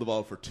had to hold the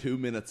ball for 2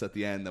 minutes at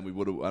the end, and we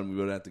would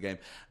have had the game.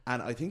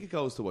 And I think it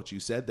goes to what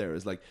you said there,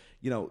 is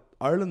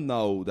Ireland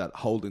know that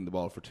holding the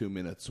ball for 2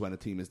 minutes when a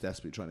team is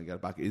desperately trying to get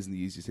it back isn't the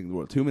easiest thing in the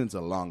world. 2 minutes is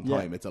a long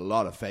time. It's a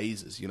lot of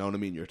phases. You know what I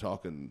mean? You're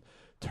talking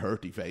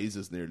 30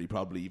 phases nearly,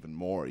 probably even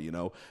more, in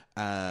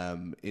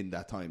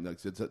that time.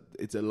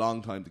 It's a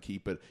long time to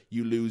keep it.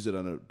 You lose it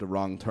on the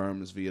wrong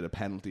terms via a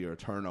penalty or a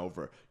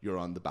turnover, you're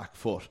on the back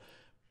foot.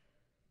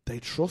 They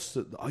trust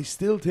it. I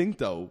still think,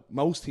 though,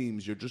 most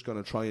teams, you're just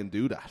going to try and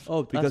do that.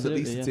 Because at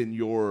least it's in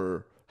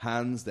your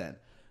hands then.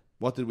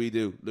 What did we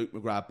do? Luke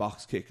McGrath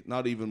box kick,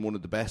 not even one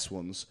of the best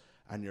ones,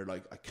 and you're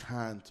like, I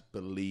can't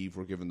believe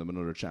we're giving them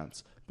another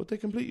chance. But they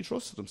completely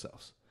trusted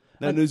themselves.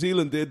 Now, New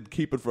Zealand did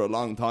keep it for a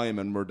long time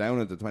and were down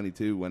at the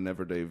 22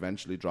 whenever they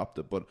eventually dropped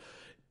it. But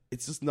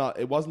it's just not.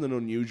 It wasn't an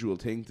unusual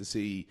thing to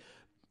see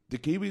the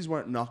Kiwis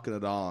weren't knocking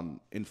it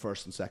on in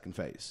first and second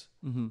phase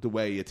the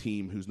way a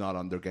team who's not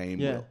on their game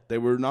will. They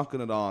were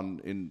knocking it on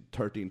in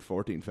 13th,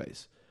 14th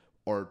phase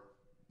or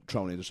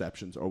throwing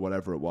interceptions or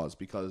whatever it was,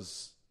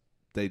 because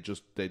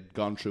they'd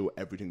gone through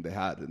everything they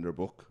had in their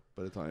book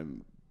by the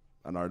time,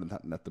 and Ireland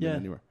hadn't let them in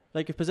anywhere.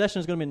 Like, if possession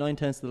is going to be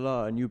 9/10 of the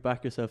law and you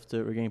back yourself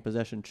to regain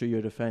possession through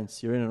your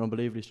defence, you're in an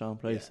unbelievably strong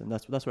place, and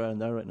that's where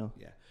Ireland are right now.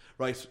 Yeah.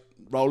 Right,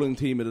 rolling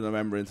team at the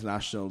November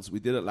internationals. We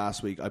did it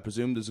last week. I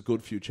presume there's a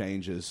good few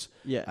changes.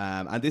 Yeah.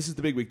 And this is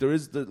the big week. There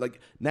is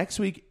next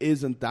week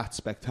isn't that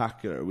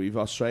spectacular. We've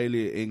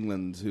Australia,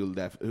 England,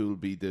 who'll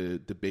be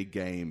the big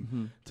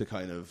game to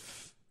kind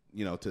of,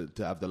 you know, to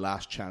have the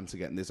last chance of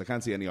getting this. I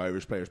can't see any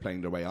Irish players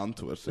playing their way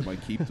onto it. They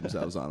might keep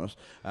themselves on it.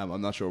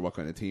 I'm not sure what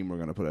kind of team we're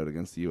going to put out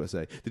against the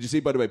USA. Did you see,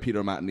 by the way, Peter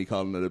O'Mahony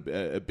calling it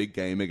a big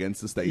game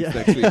against the States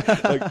next week?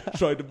 Like,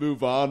 trying to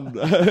move on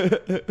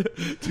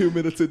 2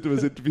 minutes into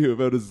his interview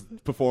about his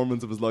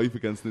performance of his life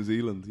against New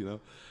Zealand, you know.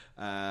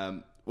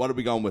 What are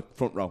we going with?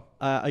 Front row.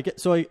 I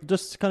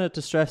just kind of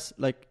to stress,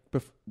 like,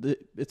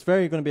 it's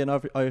very going to be an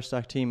Irish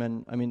stacked team,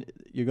 and I mean,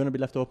 you're going to be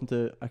left open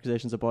to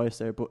accusations of bias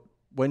there, but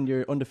when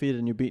you're undefeated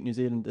and you beat New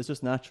Zealand, it's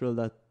just natural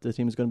that the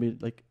team is going to be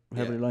like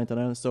heavily reliant on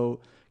Ireland. So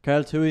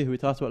Carl Tui, who we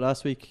talked about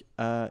last week,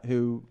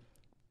 who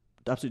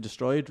absolutely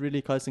destroyed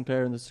really Kyle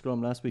Sinclair in the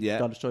scrum last week,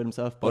 got destroyed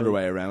himself. Other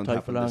way around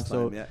happened this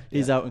time. So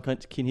he's out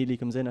and Cian Healy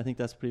comes in. I think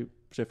that's pretty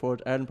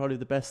straightforward. Ireland probably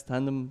the best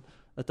tandem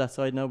at that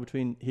side now,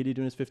 between Healy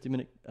doing his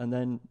 50-minute and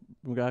then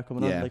McGrath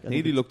coming on. Like,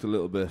 Healy looked a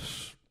little bit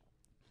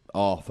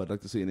off. I'd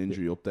like to see an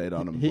injury update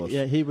on him.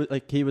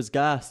 He was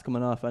gassed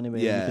coming off anyway.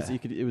 Yeah,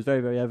 it was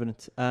very, very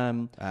evident.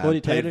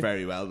 Played Taylor,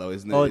 very well though,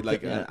 isn't it?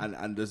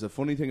 And there's a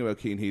funny thing about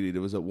Cian Healy.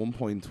 There was at one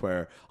point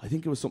where I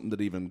think it was something that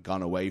even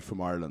gone away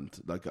from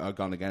Ireland, like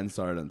gone against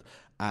Ireland,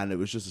 and it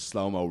was just a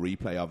slow-mo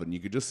replay of it, and you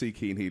could just see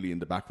Cian Healy in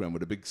the background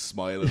with a big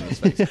smile on his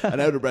face and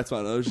out of breath.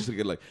 I was just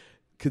thinking, like,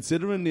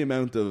 considering the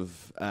amount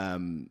of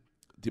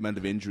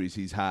injuries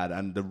he's had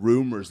and the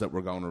rumours that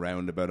were going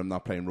around about him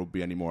not playing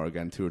rugby anymore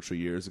again 2 or 3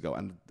 years ago,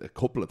 and a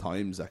couple of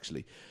times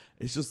actually,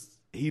 it's just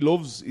he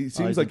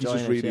seems like he's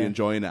just really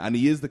enjoying it, and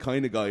he is the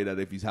kind of guy that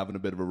if he's having a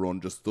bit of a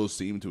run just does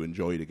seem to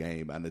enjoy the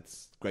game, and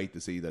it's great to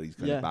see that he's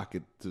kind of back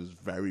at his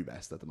very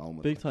best at the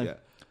moment. Big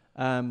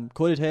time.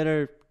 Cody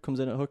Taylor comes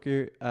in at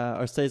hooker,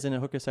 or stays in at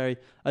hooker, sorry.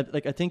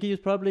 I think he was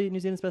probably New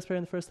Zealand's best player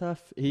in the first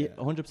half. He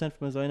 100%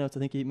 from his lineouts. I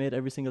think he made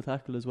every single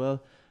tackle as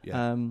well.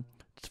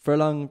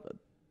 Furlong,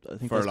 I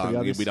think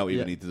Furlong, we don't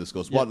even need to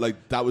discuss.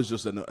 That was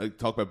just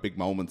talk about big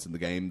moments in the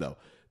game though.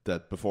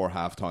 That before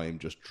halftime,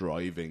 just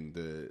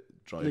driving.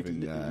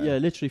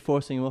 Literally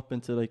forcing him up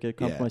into like a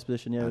compromised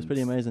position. Yeah, it was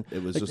pretty amazing.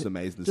 It was just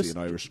amazing to see an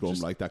Irish scrum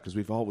like that, because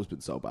we've always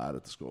been so bad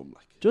at the scrum.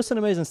 Like, just an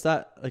amazing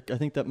stat. Like, I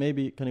think that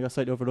maybe kind of got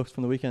slightly overlooked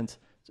from the weekend.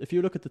 If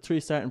you look at the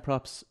 3 starting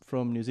props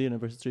from New Zealand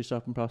versus 3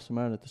 starting props from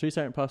Ireland, the 3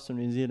 starting props from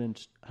New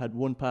Zealand had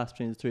 1 pass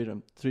between the 3 of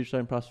them. 3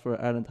 starting props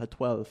for Ireland had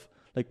 12.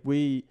 Like,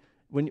 when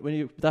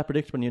you that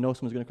predicts when you know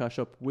someone's going to crash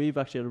up, we've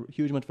actually had a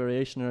huge amount of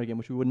variation in our game,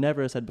 which we would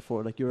never have said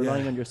before. Like, you're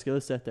relying on your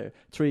skill set there.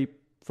 3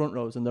 front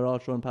rows, and they're all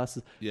throwing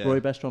passes. Rory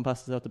Best throwing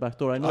passes out the back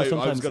door. I know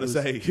sometimes I was going to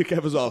say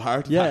Kev was all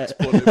heart attacks,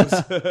 but it was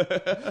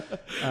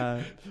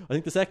I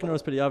think the second row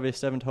is pretty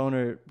obvious. Devin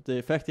Toner, the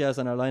effect he has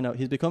on our line-out,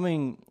 he's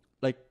becoming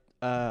like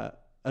I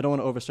don't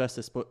want to overstress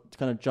this, but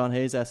kind of John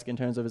Hayes-esque in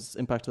terms of his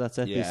impact to that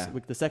set piece.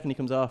 The second he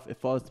comes off, it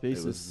falls to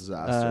pieces. It was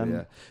a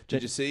disaster.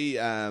 Did you see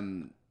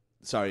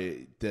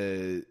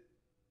the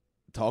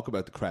talk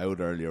about the crowd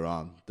earlier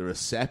on, the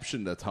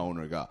reception that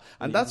Toner got,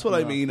 and that's what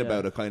I mean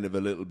about a kind of a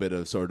little bit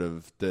of sort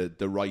of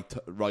the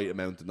right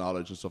amount of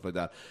knowledge and stuff like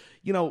that.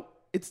 You know,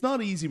 it's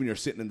not easy when you're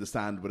sitting in the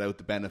stand without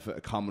the benefit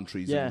of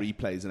commentaries and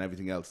replays and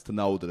everything else to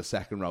know that a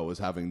second row is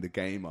having the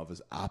game of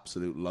his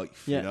absolute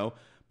life. You know,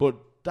 but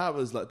that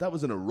was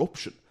an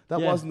eruption. That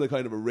wasn't the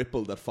kind of a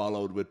ripple that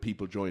followed with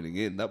people joining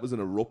in. That was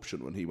an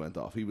eruption when he went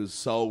off. He was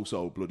so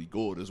bloody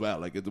good as well.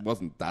 Like, it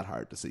wasn't that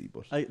hard to see.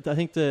 But I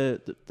think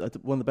the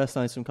one of the best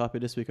lines from copy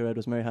this week I read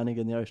was Mary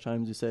Hannigan in the Irish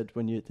Times, who said,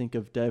 when you think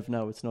of Dev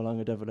now, it's no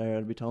longer Dev Valera,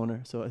 it'll be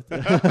Toner. So all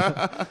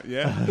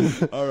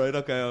right,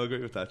 okay, I'll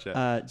agree with that. So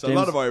James, a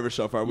lot of Irish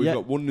so far. We've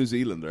got 1 New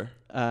Zealander.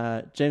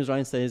 James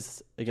Ryan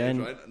stays again.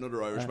 James Ryan,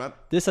 another Irish man.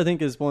 This I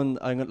think is one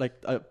I'm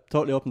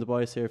totally open to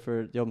bias here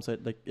for the open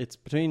side. Like, it's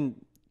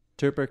between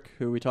Turpik,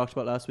 who we talked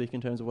about last week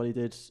in terms of what he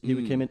did.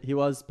 Came in. He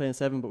was playing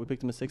 7, but we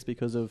picked him at 6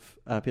 because of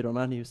Peter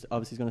O'Mahony, who's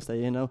obviously going to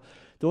stay in now.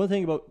 The one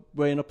thing about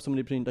weighing up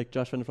somebody between like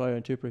Josh Van der Flyer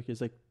and Turpik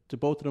is like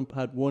both of them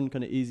had one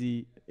kind of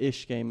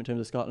easy-ish game in terms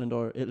of Scotland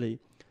or Italy.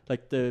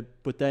 But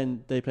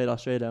then they played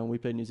Australia and we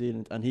played New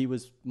Zealand, and he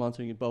was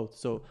monitoring it both.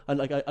 So, and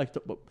like I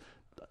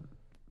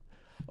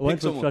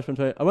went with Josh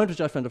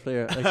Van der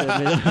Flyer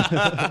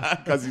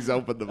because he's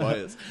open to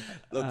bias.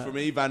 Look, for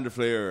me, Van der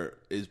Flyer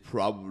is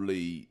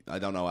probably, I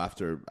don't know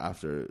after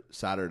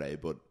Saturday,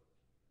 but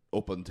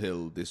up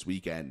until this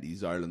weekend,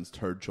 he's Ireland's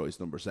 3rd choice,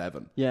 number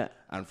 7. Yeah,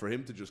 and for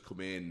him to just come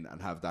in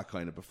and have that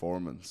kind of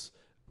performance,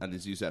 and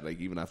as you said, like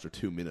even after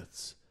 2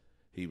 minutes,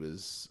 he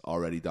was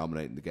already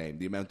dominating the game.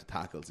 The amount of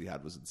tackles he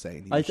had was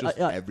insane. He was just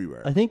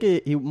everywhere. I think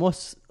he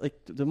must, like,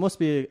 there must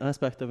be an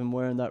aspect of him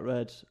wearing that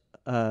red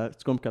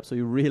scrum cap, so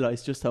you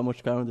realise just how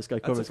much ground this guy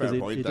covers. That's a fair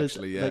point,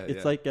 actually. Yeah,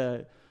 it's like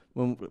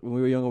when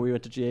we were younger, we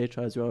went to GA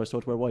trials. We always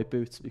thought to wear white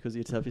boots because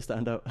you'd have you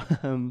stand out.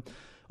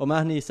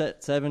 O'Mahony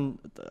set 7.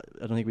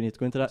 I don't think we need to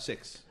go into that.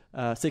 6.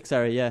 6,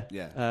 sorry,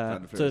 yeah.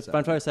 So it's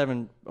Van Trier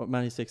 7,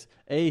 O'Mahony 6.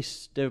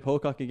 8, David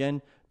Pocock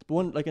again.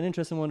 One, like, an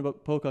interesting one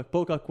about Pocock.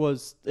 Pocock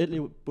was,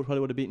 Italy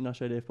probably would have beaten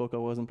Australia if Pocock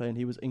wasn't playing.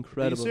 He was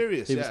incredible. Are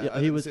you serious?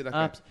 He was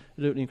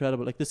absolutely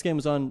incredible. Like, this game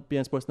was on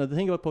BN Sports. Now, the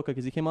thing about Pocock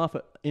is he came off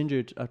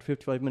injured after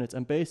 55 minutes.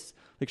 And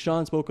like,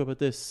 Sean spoke about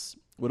this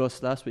with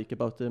us last week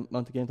about the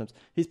amount of game times.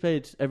 He's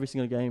played every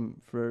single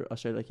game for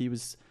Australia. Like, he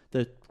was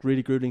the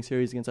really grueling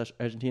series against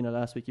Argentina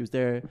last week. He was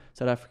there,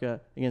 South Africa,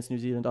 against New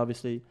Zealand,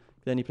 obviously.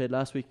 Then he played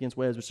last week against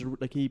Wales, which is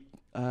like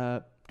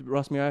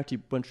Ross Moriarty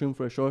went through him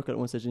for a shortcut at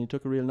one stage and he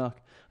took a real knock.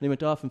 And he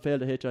went off and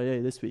failed a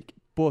HIA this week.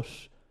 But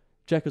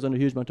Czech was under a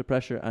huge amount of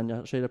pressure and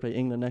Australia play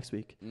England next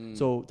week.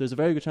 So there's a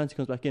very good chance he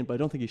comes back in, but I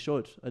don't think he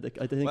should. I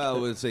think well,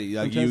 we'll see.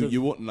 Like,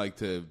 you wouldn't like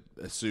to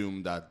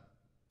assume that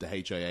the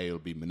HIA will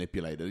be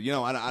manipulated. You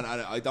know, and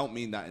I don't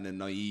mean that in a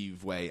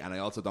naive way, and I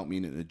also don't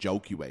mean it in a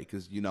jokey way,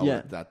 because, you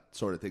know, that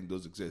sort of thing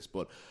does exist.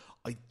 But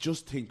I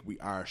just think we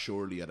are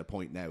surely at a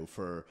point now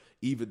for,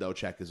 even though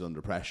Czech is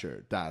under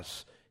pressure,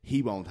 that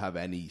he won't have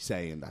any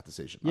say in that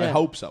decision. Yeah. I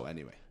hope so,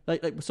 anyway.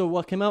 Like so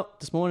what came out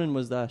this morning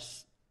was that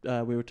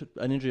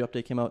an injury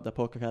update came out that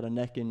Pocock had a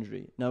neck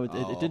injury. Now it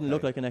didn't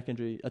look like a neck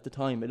injury at the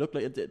time. It looked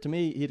like, to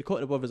me, he had cut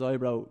it above his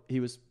eyebrow. He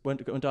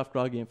went off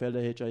groggy and failed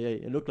a HIA.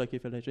 It looked like he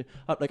failed a HIA.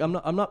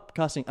 I'm not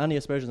casting any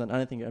aspersions on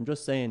anything here. I'm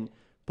just saying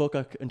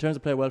Pocock, in terms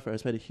of player welfare,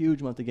 has played a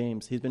huge amount of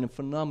games. He's been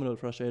phenomenal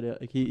for Australia.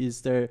 Like, he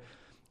is there.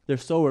 They're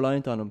so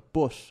reliant on him,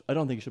 but I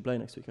don't think he should play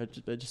next week. I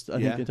think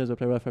in terms of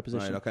player welfare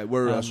position. Right,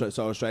 okay.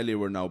 So Australia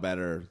were no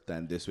better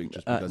than this week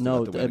just because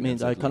no, I mean,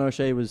 Conor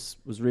O'Shea was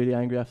really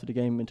angry after the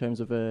game in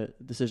terms of a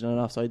decision on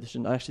offside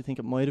decision. I actually think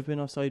it might have been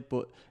offside,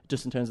 but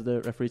just in terms of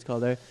the referee's call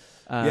there.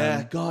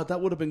 God,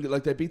 that would have been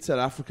like they beat South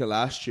Africa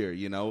last year.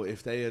 You know,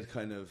 if they had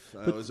kind of,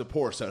 it was a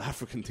poor South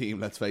African team,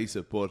 let's face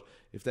it, but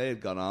if they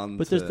had gone on,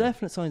 but there's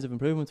definite signs of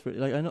improvement for it.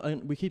 Like, I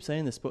know we keep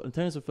saying this, but in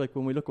terms of, like,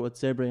 when we look at what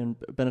Zebre and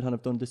Benetton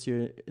have done this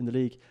year in the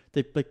league,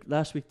 they, like,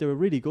 last week they were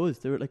really good.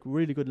 They were, like,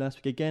 really good last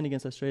week again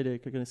against Australia.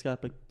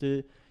 Like,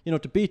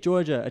 to beat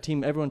Georgia, a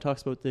team everyone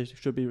talks about, they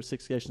should be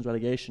 6 nations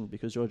relegation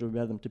because Georgia will be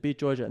ahead of them. To beat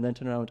Georgia and then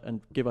turn around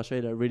and give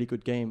Australia a really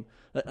good game,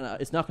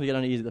 it's not going to get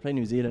any easier. They play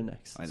New Zealand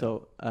next,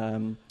 so.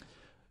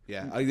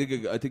 Yeah,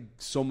 I think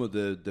some of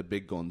the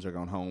big guns are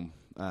going home.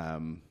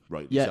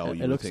 Right, yeah, so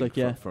it looks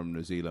like from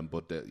New Zealand,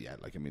 but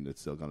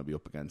it's still going to be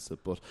up against it.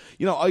 But,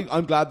 you know,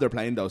 I'm glad they're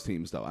playing those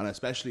teams though, and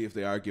especially if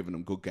they are giving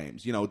them good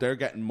games. You know, they're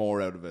getting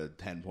more out of a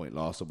 10-point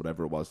loss or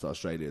whatever it was to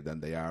Australia than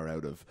they are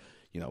out of,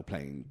 you know,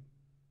 playing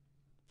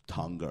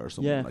Tonga or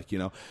something like, you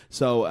know.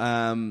 So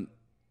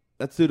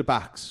let's do the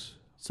backs.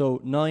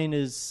 So 9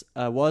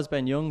 was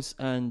Ben Youngs,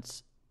 and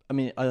I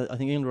mean, I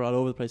think England were all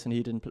over the place and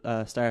he didn't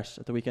start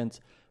at the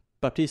weekend.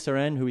 Baptiste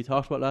Seren, who we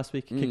talked about last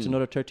week, kicked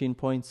another 13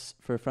 points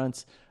for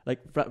France. Like,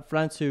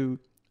 France, who,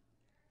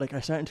 like,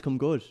 are starting to come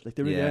good. Like,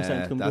 they really are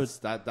starting to come good.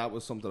 That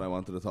was something I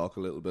wanted to talk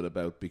a little bit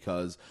about,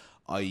 because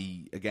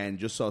I, again,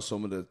 just saw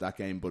some of that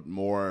game, but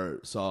more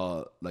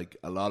saw, like,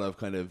 a lot of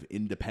kind of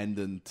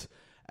independent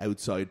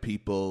outside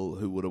people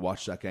who would have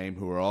watched that game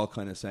who were all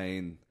kind of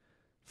saying,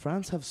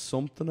 France have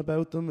something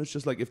about them. It's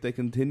just like, if they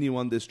continue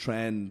on this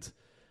trend,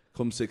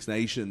 come Six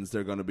Nations,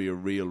 they're going to be a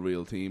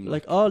real team.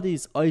 Like, all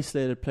these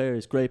isolated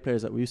players, great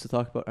players that we used to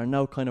talk about, are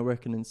now kind of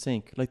working in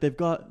sync. Like, they've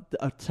got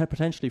a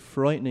potentially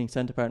frightening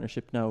centre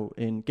partnership now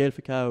in Gaël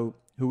Fickou,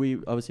 who we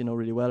obviously know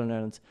really well in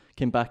Ireland,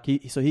 came back.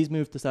 So he's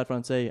moved to Stade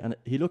Francais, and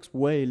he looks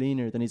way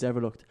leaner than he's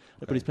ever looked.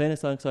 But he's playing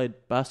alongside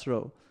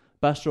Bastro,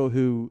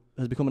 who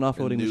has become an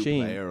offloading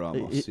machine. Player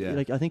almost,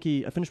 Like, I think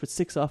I finished with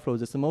 6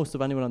 offloads. It's the most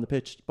of anyone on the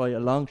pitch by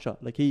a long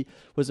shot. Like, he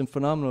was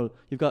phenomenal.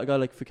 You've got a guy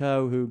like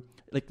Fickou who,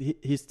 like,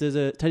 there's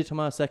a Teddy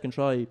Thomas second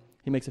try.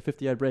 He makes a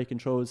 50-yard break and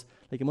throws,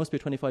 like, it must be a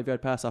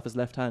 25-yard pass off his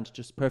left hand,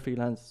 just perfectly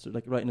lands,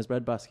 like, right in his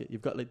breadbasket.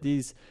 You've got, like,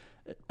 these.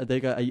 They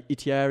got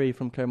Itiari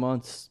from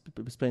Clermont,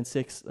 was playing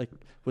 6, like,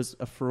 was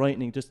a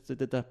frightening, just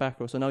that back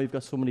row. So now you've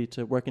got somebody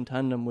to work in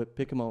tandem with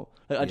Piccamo.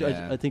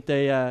 I think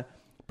they.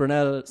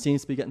 Burnell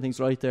seems to be getting things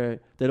right there.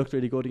 They looked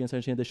really good against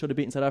Argentina. They should have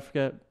beaten South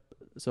Africa.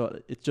 So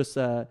it's just.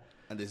 And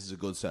this is a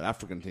good South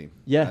African team.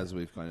 Yeah. As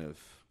we've kind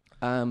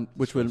of.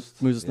 Which will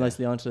move us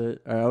nicely onto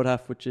our out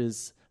half, which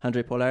is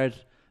Handré Pollard.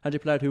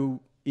 Handré Pollard, who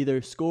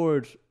either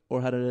scored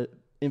or had an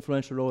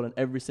influential role in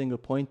every single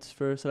point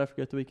for South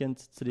Africa at the weekend,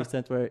 to the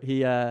extent where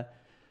he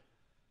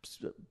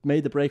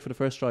made the break for the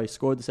first try,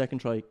 scored the second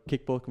try,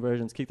 kicked both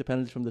conversions, kicked the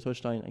penalty from the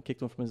touchline, and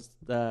kicked one from his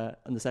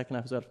in the second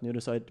half as well from the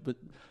other side. But,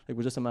 like,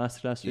 was just a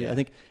masterclass. I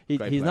think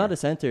he's not a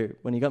centre.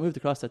 When he got moved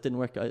across, that didn't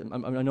work. I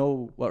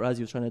know what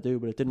Razzie was trying to do,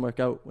 but it didn't work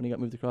out when he got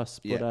moved across.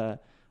 But I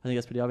think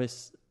that's pretty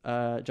obvious.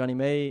 Johnny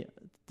May,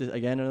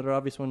 again, another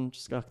obvious one.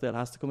 Stockdale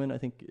has to come in. I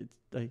think you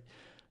can't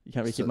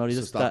really keep him out.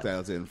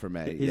 Stockdale's in for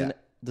May.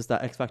 just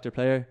that X factor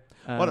player.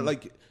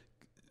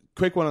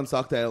 Quick one on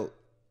Stockdale.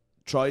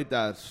 Tried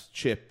that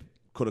chip,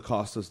 could have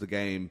cost us the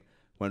game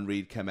when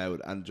Reid came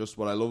out. And just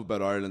what I love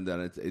about Ireland,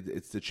 and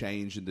it's the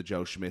change in the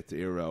Joe Schmidt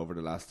era over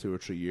the last 2 or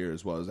 3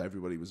 years, was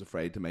everybody was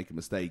afraid to make a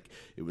mistake.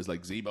 It was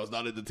like Zebo's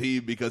not in the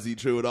team because he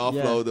threw an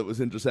offload that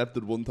was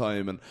intercepted one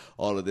time and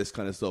all of this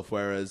kind of stuff.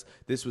 Whereas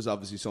this was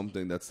obviously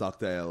something that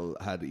Stockdale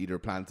had either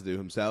planned to do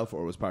himself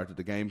or was part of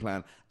the game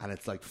plan. And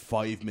it's like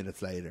 5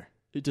 minutes later,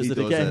 he does it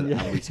again,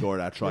 and we scored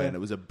that try, and it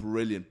was a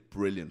brilliant,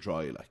 brilliant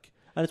try.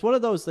 And it's one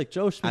of those, like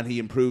Joe Schmidt, and he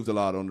improved a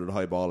lot under the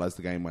high ball as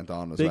the game went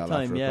on as big well.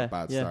 time, after a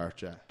bad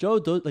start.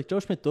 Joe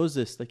Schmidt does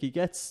this. Like, he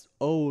gets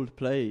old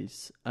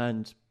plays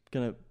and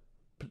kind of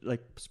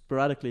like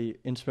sporadically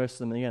intersperses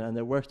them again, and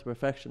they work to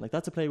perfection. Like,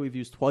 that's a play we've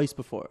used twice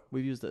before.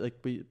 We've used it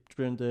in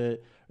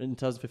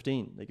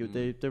 2015. Like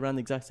they ran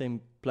the exact same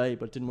play,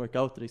 but it didn't work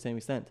out to the same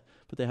extent.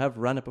 But they have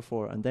ran it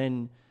before, and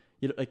then.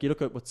 You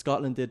look at what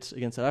Scotland did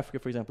against South Africa,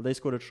 for example. They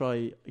scored a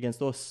try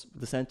against us,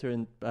 the centre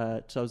in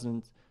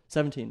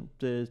 2017.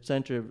 The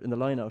centre in the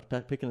line-out,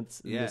 picking it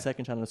in the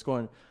second channel and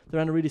scoring. They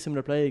ran a really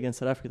similar play against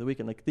South Africa the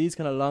weekend. Like, these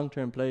kind of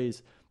long-term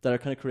plays that are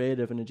kind of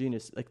creative and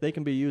ingenious, like, they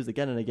can be used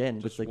again and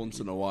again. Just like, once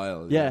in a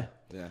while. Yeah.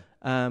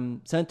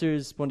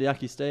 Centres,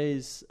 Bundyaki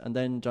stays, and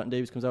then Jonathan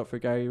Davies comes out for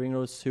Gary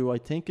Ringrose, who I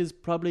think is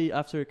probably,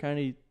 after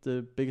Carney,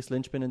 the biggest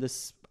linchpin in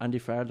this Andy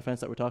Farrell defence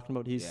that we're talking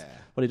about.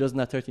 What he does in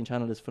that 13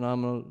 channel is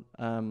phenomenal.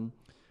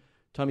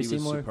 Tommy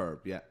Seymour,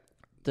 superb.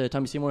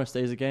 Tommy Seymour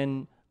stays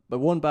again, but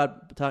one bad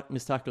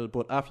missed tackle.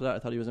 But after that, I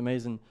thought he was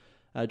amazing.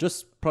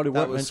 Just probably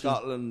that was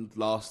Scotland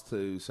lost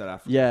to South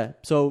Africa. Yeah.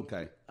 So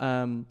okay.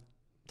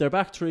 Their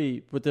back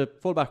three, with the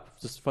full back,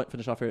 just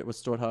finish off here, it was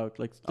Stuart Hogg.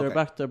 Like, their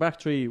back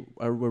three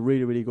were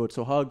really, really good.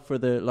 So Hogg, for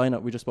the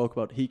lineup we just spoke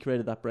about, he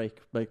created that break,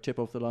 like chip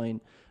off the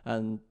line,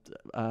 and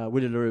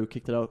Willie LaRue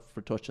kicked it out for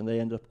touch, and they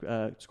ended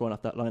up scoring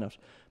off that lineup.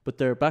 But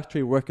their back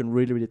three working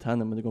really, really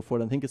tandem when they go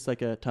forward. I think it's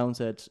like a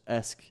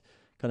Townsend-esque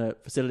kind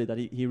of facility that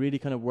he really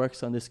kind of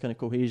works on this kind of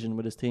cohesion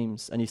with his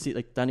teams. And you see,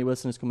 like, Danny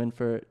Wilson has come in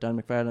for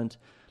Dan McFarland.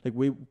 Like,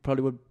 we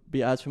probably would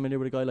be as familiar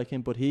with a guy like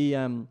him, but he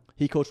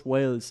coached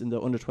Wales in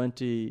the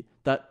under-20,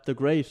 that the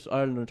great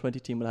Ireland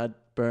under-20 team that had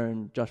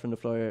Byrne, Josh van der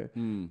Fleuer,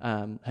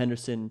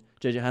 Henderson,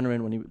 JJ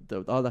Hanneran, when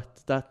all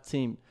that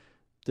team.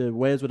 The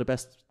Wales were the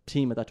best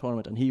team at that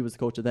tournament, and he was the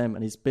coach of them.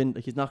 And he's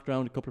knocked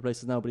around a couple of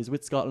places now, but he's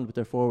with Scotland with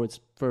their forwards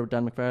for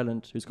Dan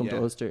McFarland, who's come to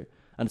Ulster.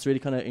 And it's really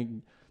kind of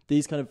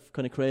these kind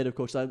of creative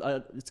coaches.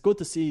 It's good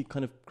to see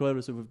kind of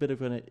creators with a bit of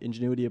kind of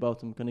ingenuity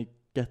about them kind of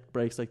get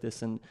breaks like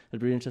this, and it'd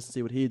be really interesting to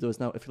see what he does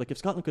now. If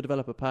Scotland could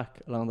develop a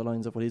pack along the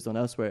lines of what he's done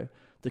elsewhere,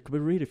 they could be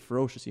really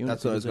ferocious units.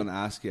 That's what I was going to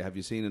ask you. Have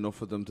you seen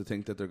enough of them to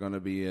think that they're going to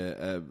be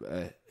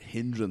a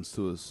hindrance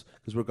to us?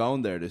 Because we're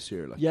going there this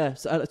year.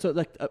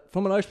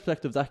 From an Irish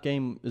perspective, that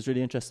game is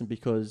really interesting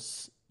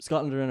because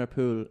Scotland are in our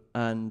pool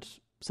and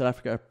South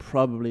Africa are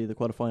probably the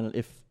quarterfinal.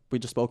 If we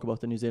just spoke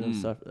about the New Zealand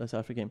South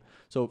Africa game,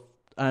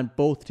 and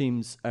both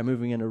teams are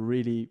moving in a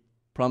really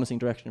promising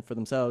direction for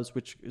themselves,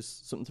 which is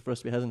something for us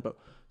to be hesitant about.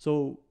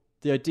 So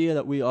the idea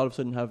that we all of a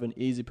sudden have an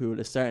easy pool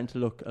is starting to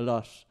look a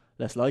lot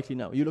less likely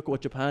now. You look at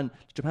what Japan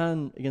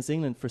against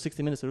England for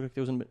 60 minutes, it looked like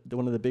it was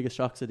one of the biggest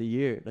shocks of the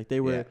year. Like, they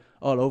were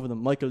all over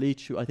them. Michael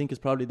Leach, who I think is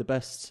probably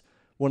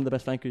one of the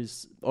best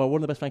flankers, or one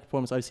of the best flank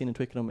performances I've seen in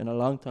Twickenham in a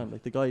long time.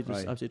 Like, the guy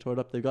just absolutely tore it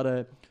up. They've got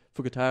a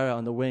Fukutara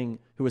on the wing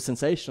who was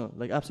sensational,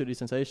 like absolutely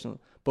sensational.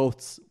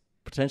 Both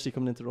potentially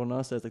coming into the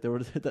run says, like, they were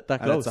that close.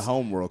 And it's a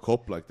home World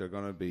Cup, like, they're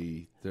going to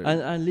be.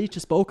 And Leach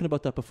has spoken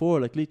about that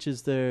before. Like, Leach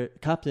is their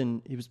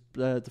captain. He was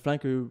the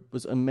flanker who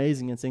was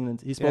amazing against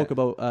England. He spoke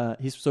about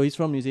he's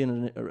from New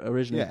Zealand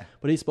originally,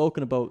 but he's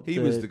spoken about he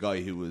was the guy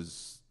who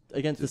was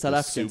against the South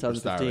Africa in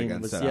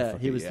 2015.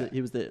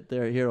 He was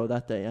their hero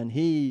that day, and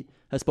he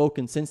has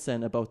spoken since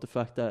then about the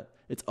fact that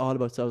it's all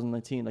about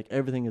 2019. Like,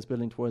 everything is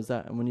building towards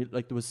that, and when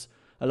there was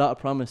a lot of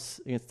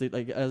promise against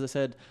as I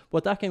said,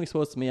 what that game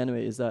exposed to me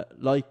anyway is that,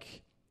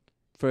 like,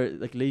 for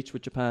like Leach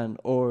with Japan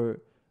or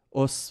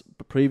us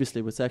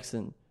previously with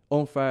Sexton,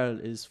 Owen Farrell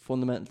is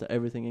fundamental to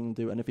everything England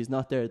do, and if he's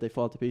not there, they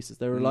fall to pieces.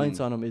 Their reliance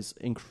on him is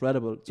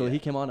incredible. So he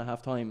came on at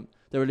half time,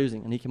 they were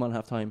losing, and he came on at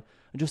half time,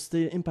 and just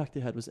the impact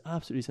they had was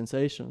absolutely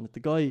sensational. Like,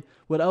 the guy,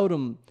 without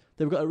him,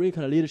 they've got a real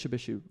kind of leadership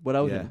issue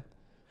without him.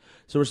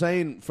 So we're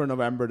saying for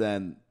November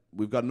then,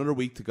 we've got another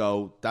week to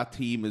go. That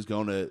team is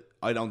going to,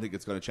 I don't think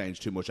it's going to change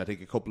too much. I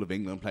think a couple of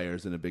England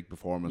players in a big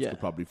performance could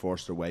probably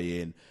force their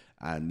way in.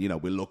 And,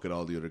 we'll look at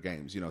all the other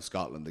games.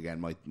 Scotland,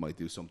 again, might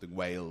do something.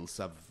 Wales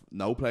have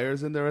no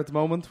players in there at the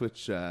moment,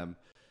 which,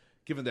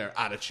 given their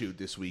attitude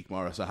this week,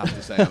 Morris, I have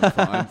to say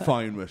I'm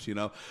fine with,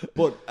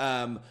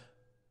 But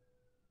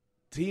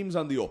teams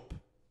on the up.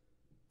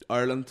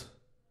 Ireland.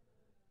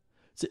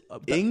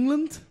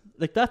 England?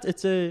 Like that,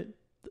 it's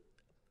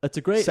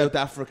a great... South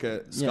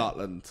Africa,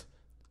 Scotland.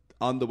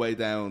 On the way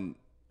down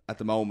at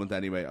the moment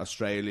anyway,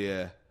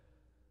 Australia,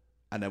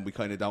 and then we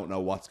kind of don't know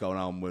what's going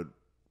on with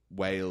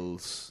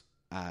Wales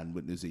and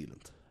with New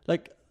Zealand.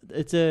 Like,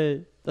 that's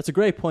a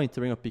great point to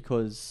bring up,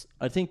 because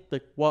I think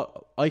like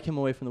what I came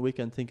away from the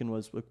weekend thinking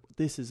was, look,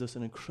 this is just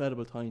an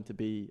incredible time to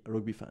be a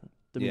rugby fan.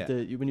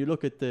 When you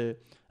look at the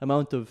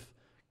amount of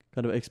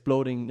kind of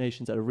exploding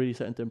nations that are really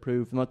starting to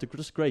improve, the amount of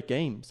just great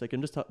games, like,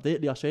 and just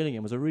the Australian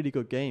game was a really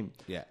good game.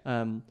 Yeah.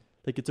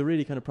 Like, it's a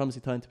really kind of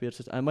promising time to be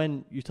interested. And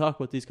when you talk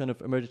about these kind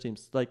of emerging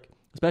teams, like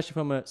especially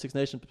from a Six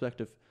Nations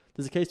perspective,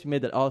 there's a case to be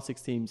made that all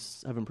 6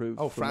 teams have improved.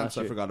 Oh, France,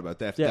 I forgot about.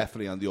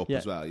 Definitely on the up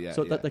as well. Yeah.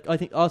 So that, like, I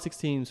think all 6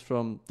 teams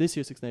from this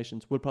year's Six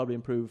Nations will probably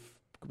improve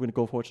when it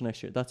go forward to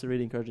next year. That's a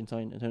really encouraging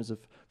sign in terms of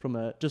from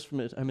a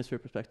hemisphere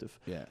perspective.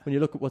 Yeah. When you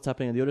look at what's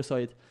happening on the other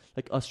side,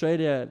 like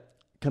Australia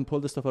can pull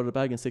this stuff out of the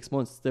bag in 6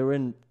 months. They were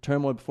in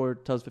turmoil before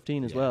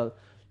 2015 as well.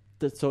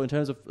 So in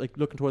terms of like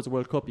looking towards the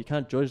World Cup, you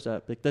can't judge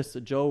that. Like this,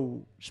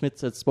 Joe Schmidt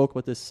spoke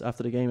about this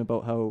after the game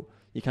about how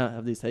you can't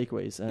have these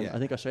takeaways, and I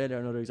think Australia are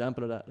another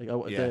example of that.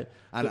 Like,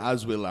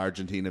 as will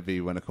Argentina be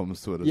when it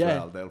comes to it as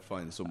well. They'll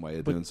find some way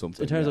of doing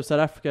something. In terms of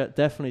South Africa,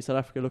 definitely South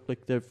Africa look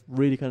like they're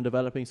really kind of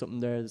developing something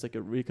there. There's like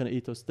a really kind of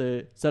ethos.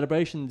 The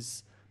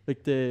celebrations,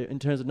 like in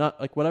terms of not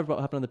like whatever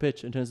happened on the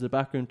pitch, in terms of the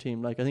backroom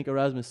team, like I think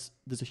Erasmus,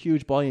 there's a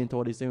huge buy-in to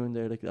what he's doing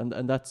there. Like,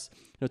 and that's,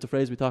 it's a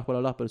phrase we talk about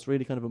a lot, but it's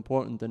really kind of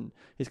important. And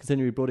he's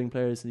continually building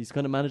players, and he's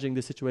kind of managing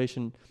the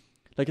situation.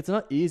 Like, it's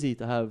not easy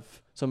to have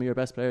some of your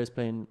best players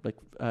playing, like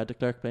de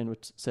Klerk playing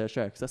with, say,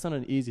 Sharks. That's not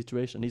an easy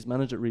situation. He's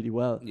managed it really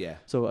well. Yeah.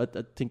 So I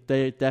think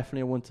they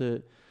definitely want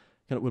to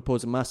will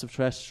pose a massive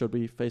threat should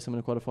we face them in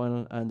a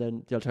quarterfinal. And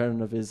then the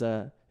alternative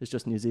is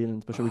just New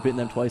Zealand, but we've beaten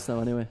them twice now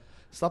anyway.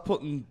 Stop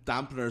putting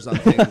dampeners on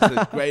things.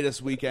 The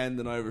greatest weekend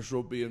in Irish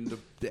rugby and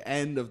the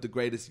end of the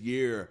greatest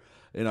year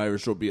in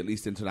Irish rugby, at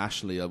least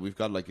internationally. We've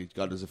got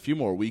there's a few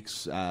more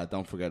weeks,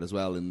 don't forget, as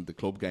well, in the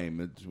club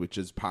game, which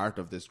is part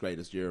of this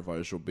greatest year of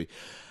Irish rugby.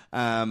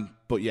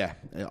 But yeah,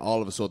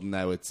 all of a sudden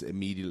now it's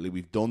immediately,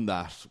 we've done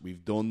that.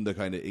 We've done the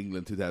kind of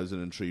England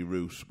 2003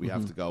 route. We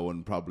have to go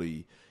and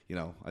probably,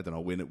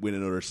 win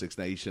another Six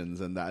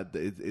Nations, and that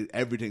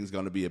everything's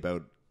going to be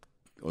about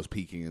us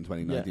peaking in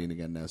 2019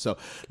 again now. So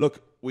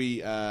look,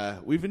 we've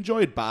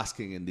enjoyed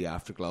basking in the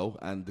afterglow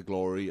and the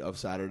glory of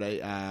Saturday,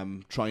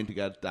 trying to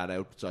get that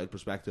outside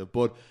perspective,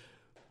 but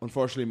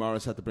unfortunately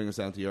Morris had to bring us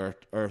down to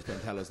earth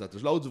and tell us that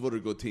there's loads of other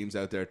good teams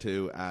out there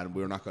too, and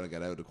we're not going to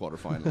get out of the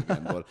quarterfinal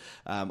again. But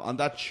on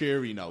that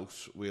cheery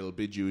note, we'll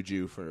bid you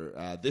adieu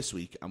for this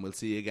week, and we'll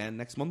see you again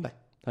next Monday.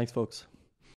 Thanks, folks.